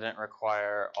didn't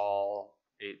require all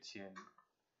 18.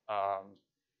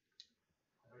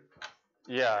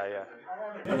 Yeah.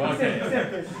 Okay.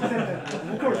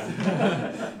 Of course.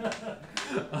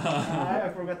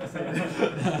 I forgot to say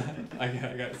that. I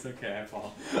got it's okay. I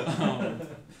fall.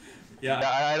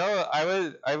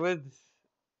 I would.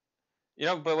 You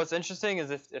know, but what's interesting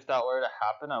is if that were to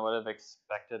happen, I would have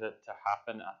expected it to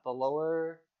happen at the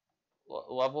lower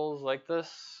levels like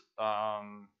this.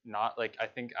 Not like, I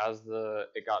think as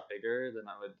it got bigger, then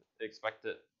I would expect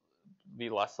it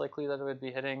be less likely that it would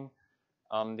be hitting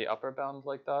the upper bound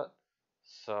like that.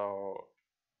 So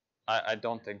I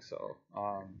don't think so,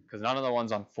 because none of the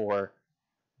ones on 4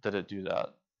 did it do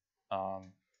that.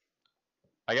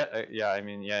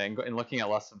 In looking at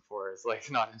less than 4 is like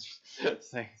not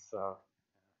interesting. So.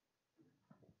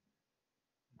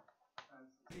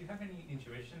 Do you have any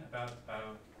intuition about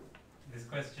this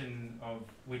question of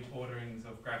which orderings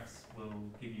of graphs will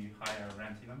give you higher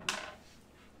Ramsey numbers?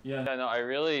 Yeah, no, I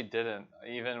really didn't.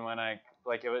 Even when it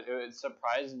would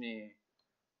surprise me.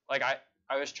 Like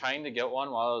I was trying to get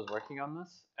one while I was working on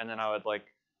this, and then I would I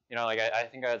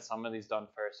think I had some of these done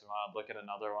first, and when I'd look at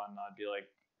another one, I'd be like,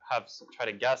 try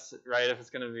to guess right if it's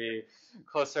gonna be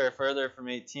closer or further from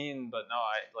 18. But no,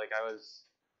 I was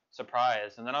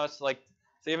surprised, and then I was like,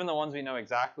 so even the ones we know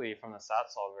exactly from the stat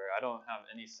solver, I don't have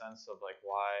any sense of like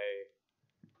why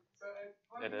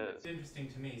it is. It's interesting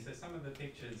to me. So some of the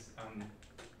pictures, some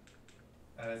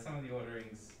of the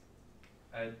orderings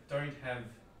don't have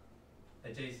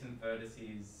adjacent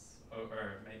vertices,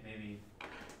 or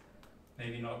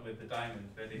maybe not with the diamond,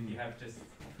 but if you have just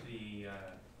the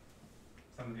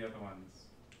some of the other ones,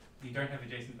 you don't have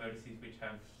adjacent vertices which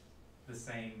have the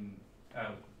same,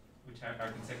 which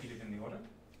are consecutive in the order,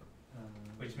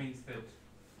 which means that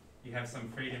you have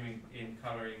some freedom in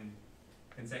coloring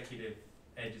consecutive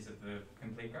edges of the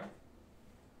complete graph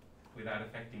without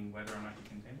affecting whether or not you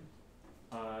continue.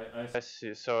 I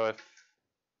see. So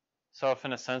if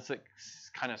in a sense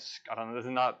it's kind of, I don't know, this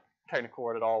is not technical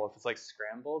word at all if it's like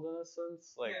scrambled in a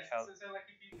sense. Like yes, how. so like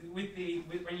if you,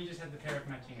 when you just have the pair of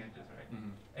matching edges, right?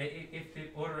 Mm-hmm. If the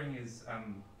ordering is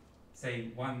say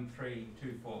 1, 3,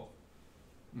 2, 4,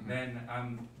 Mm-hmm. then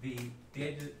the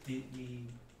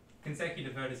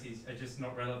consecutive vertices are just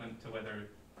not relevant to whether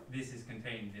this is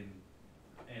contained in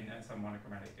some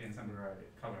monochromatic, in some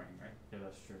coloring, right? Yeah,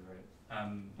 that's true, right?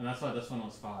 And that's why this one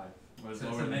was 5. Was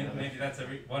lower So than the maybe, other. maybe that's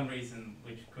one reason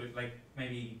which could, like,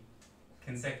 maybe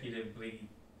consecutively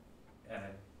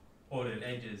ordered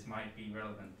edges might be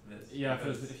relevant to this. Yeah,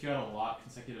 if you had a lot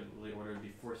consecutively ordered, it'd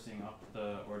be forcing up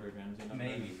the ordered Ramsey number.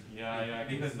 Maybe. Yeah,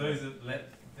 because those are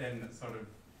then sort of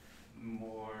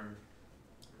more.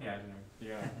 Yeah, I don't know.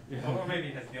 Yeah. Or maybe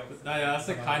it has the opposite. Yeah, that's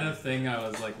the kind of thing I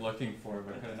was like looking for,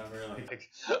 but could never like.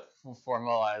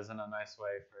 Formalize in a nice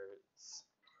way for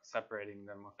separating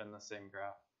them within the same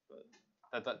graph.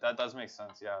 But that does make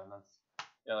sense. Yeah, and that's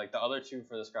like the other two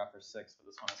for this graph are 6, but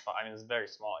this one is 5. I mean, it's a very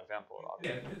small example.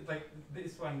 Obviously. Yeah, like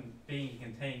this one being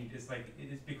contained is like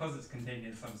it is because it's contained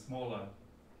in some smaller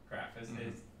graph. It's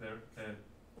it's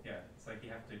like you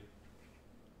have to.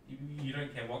 You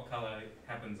don't care what color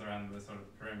happens around the sort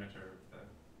of perimeter of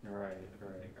the graph in a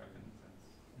sense.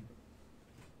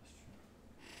 That's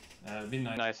true. It'd be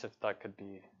Nice if that could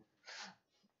be,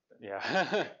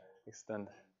 extend.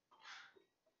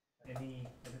 Any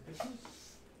other questions?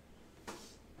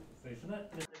 So if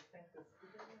not,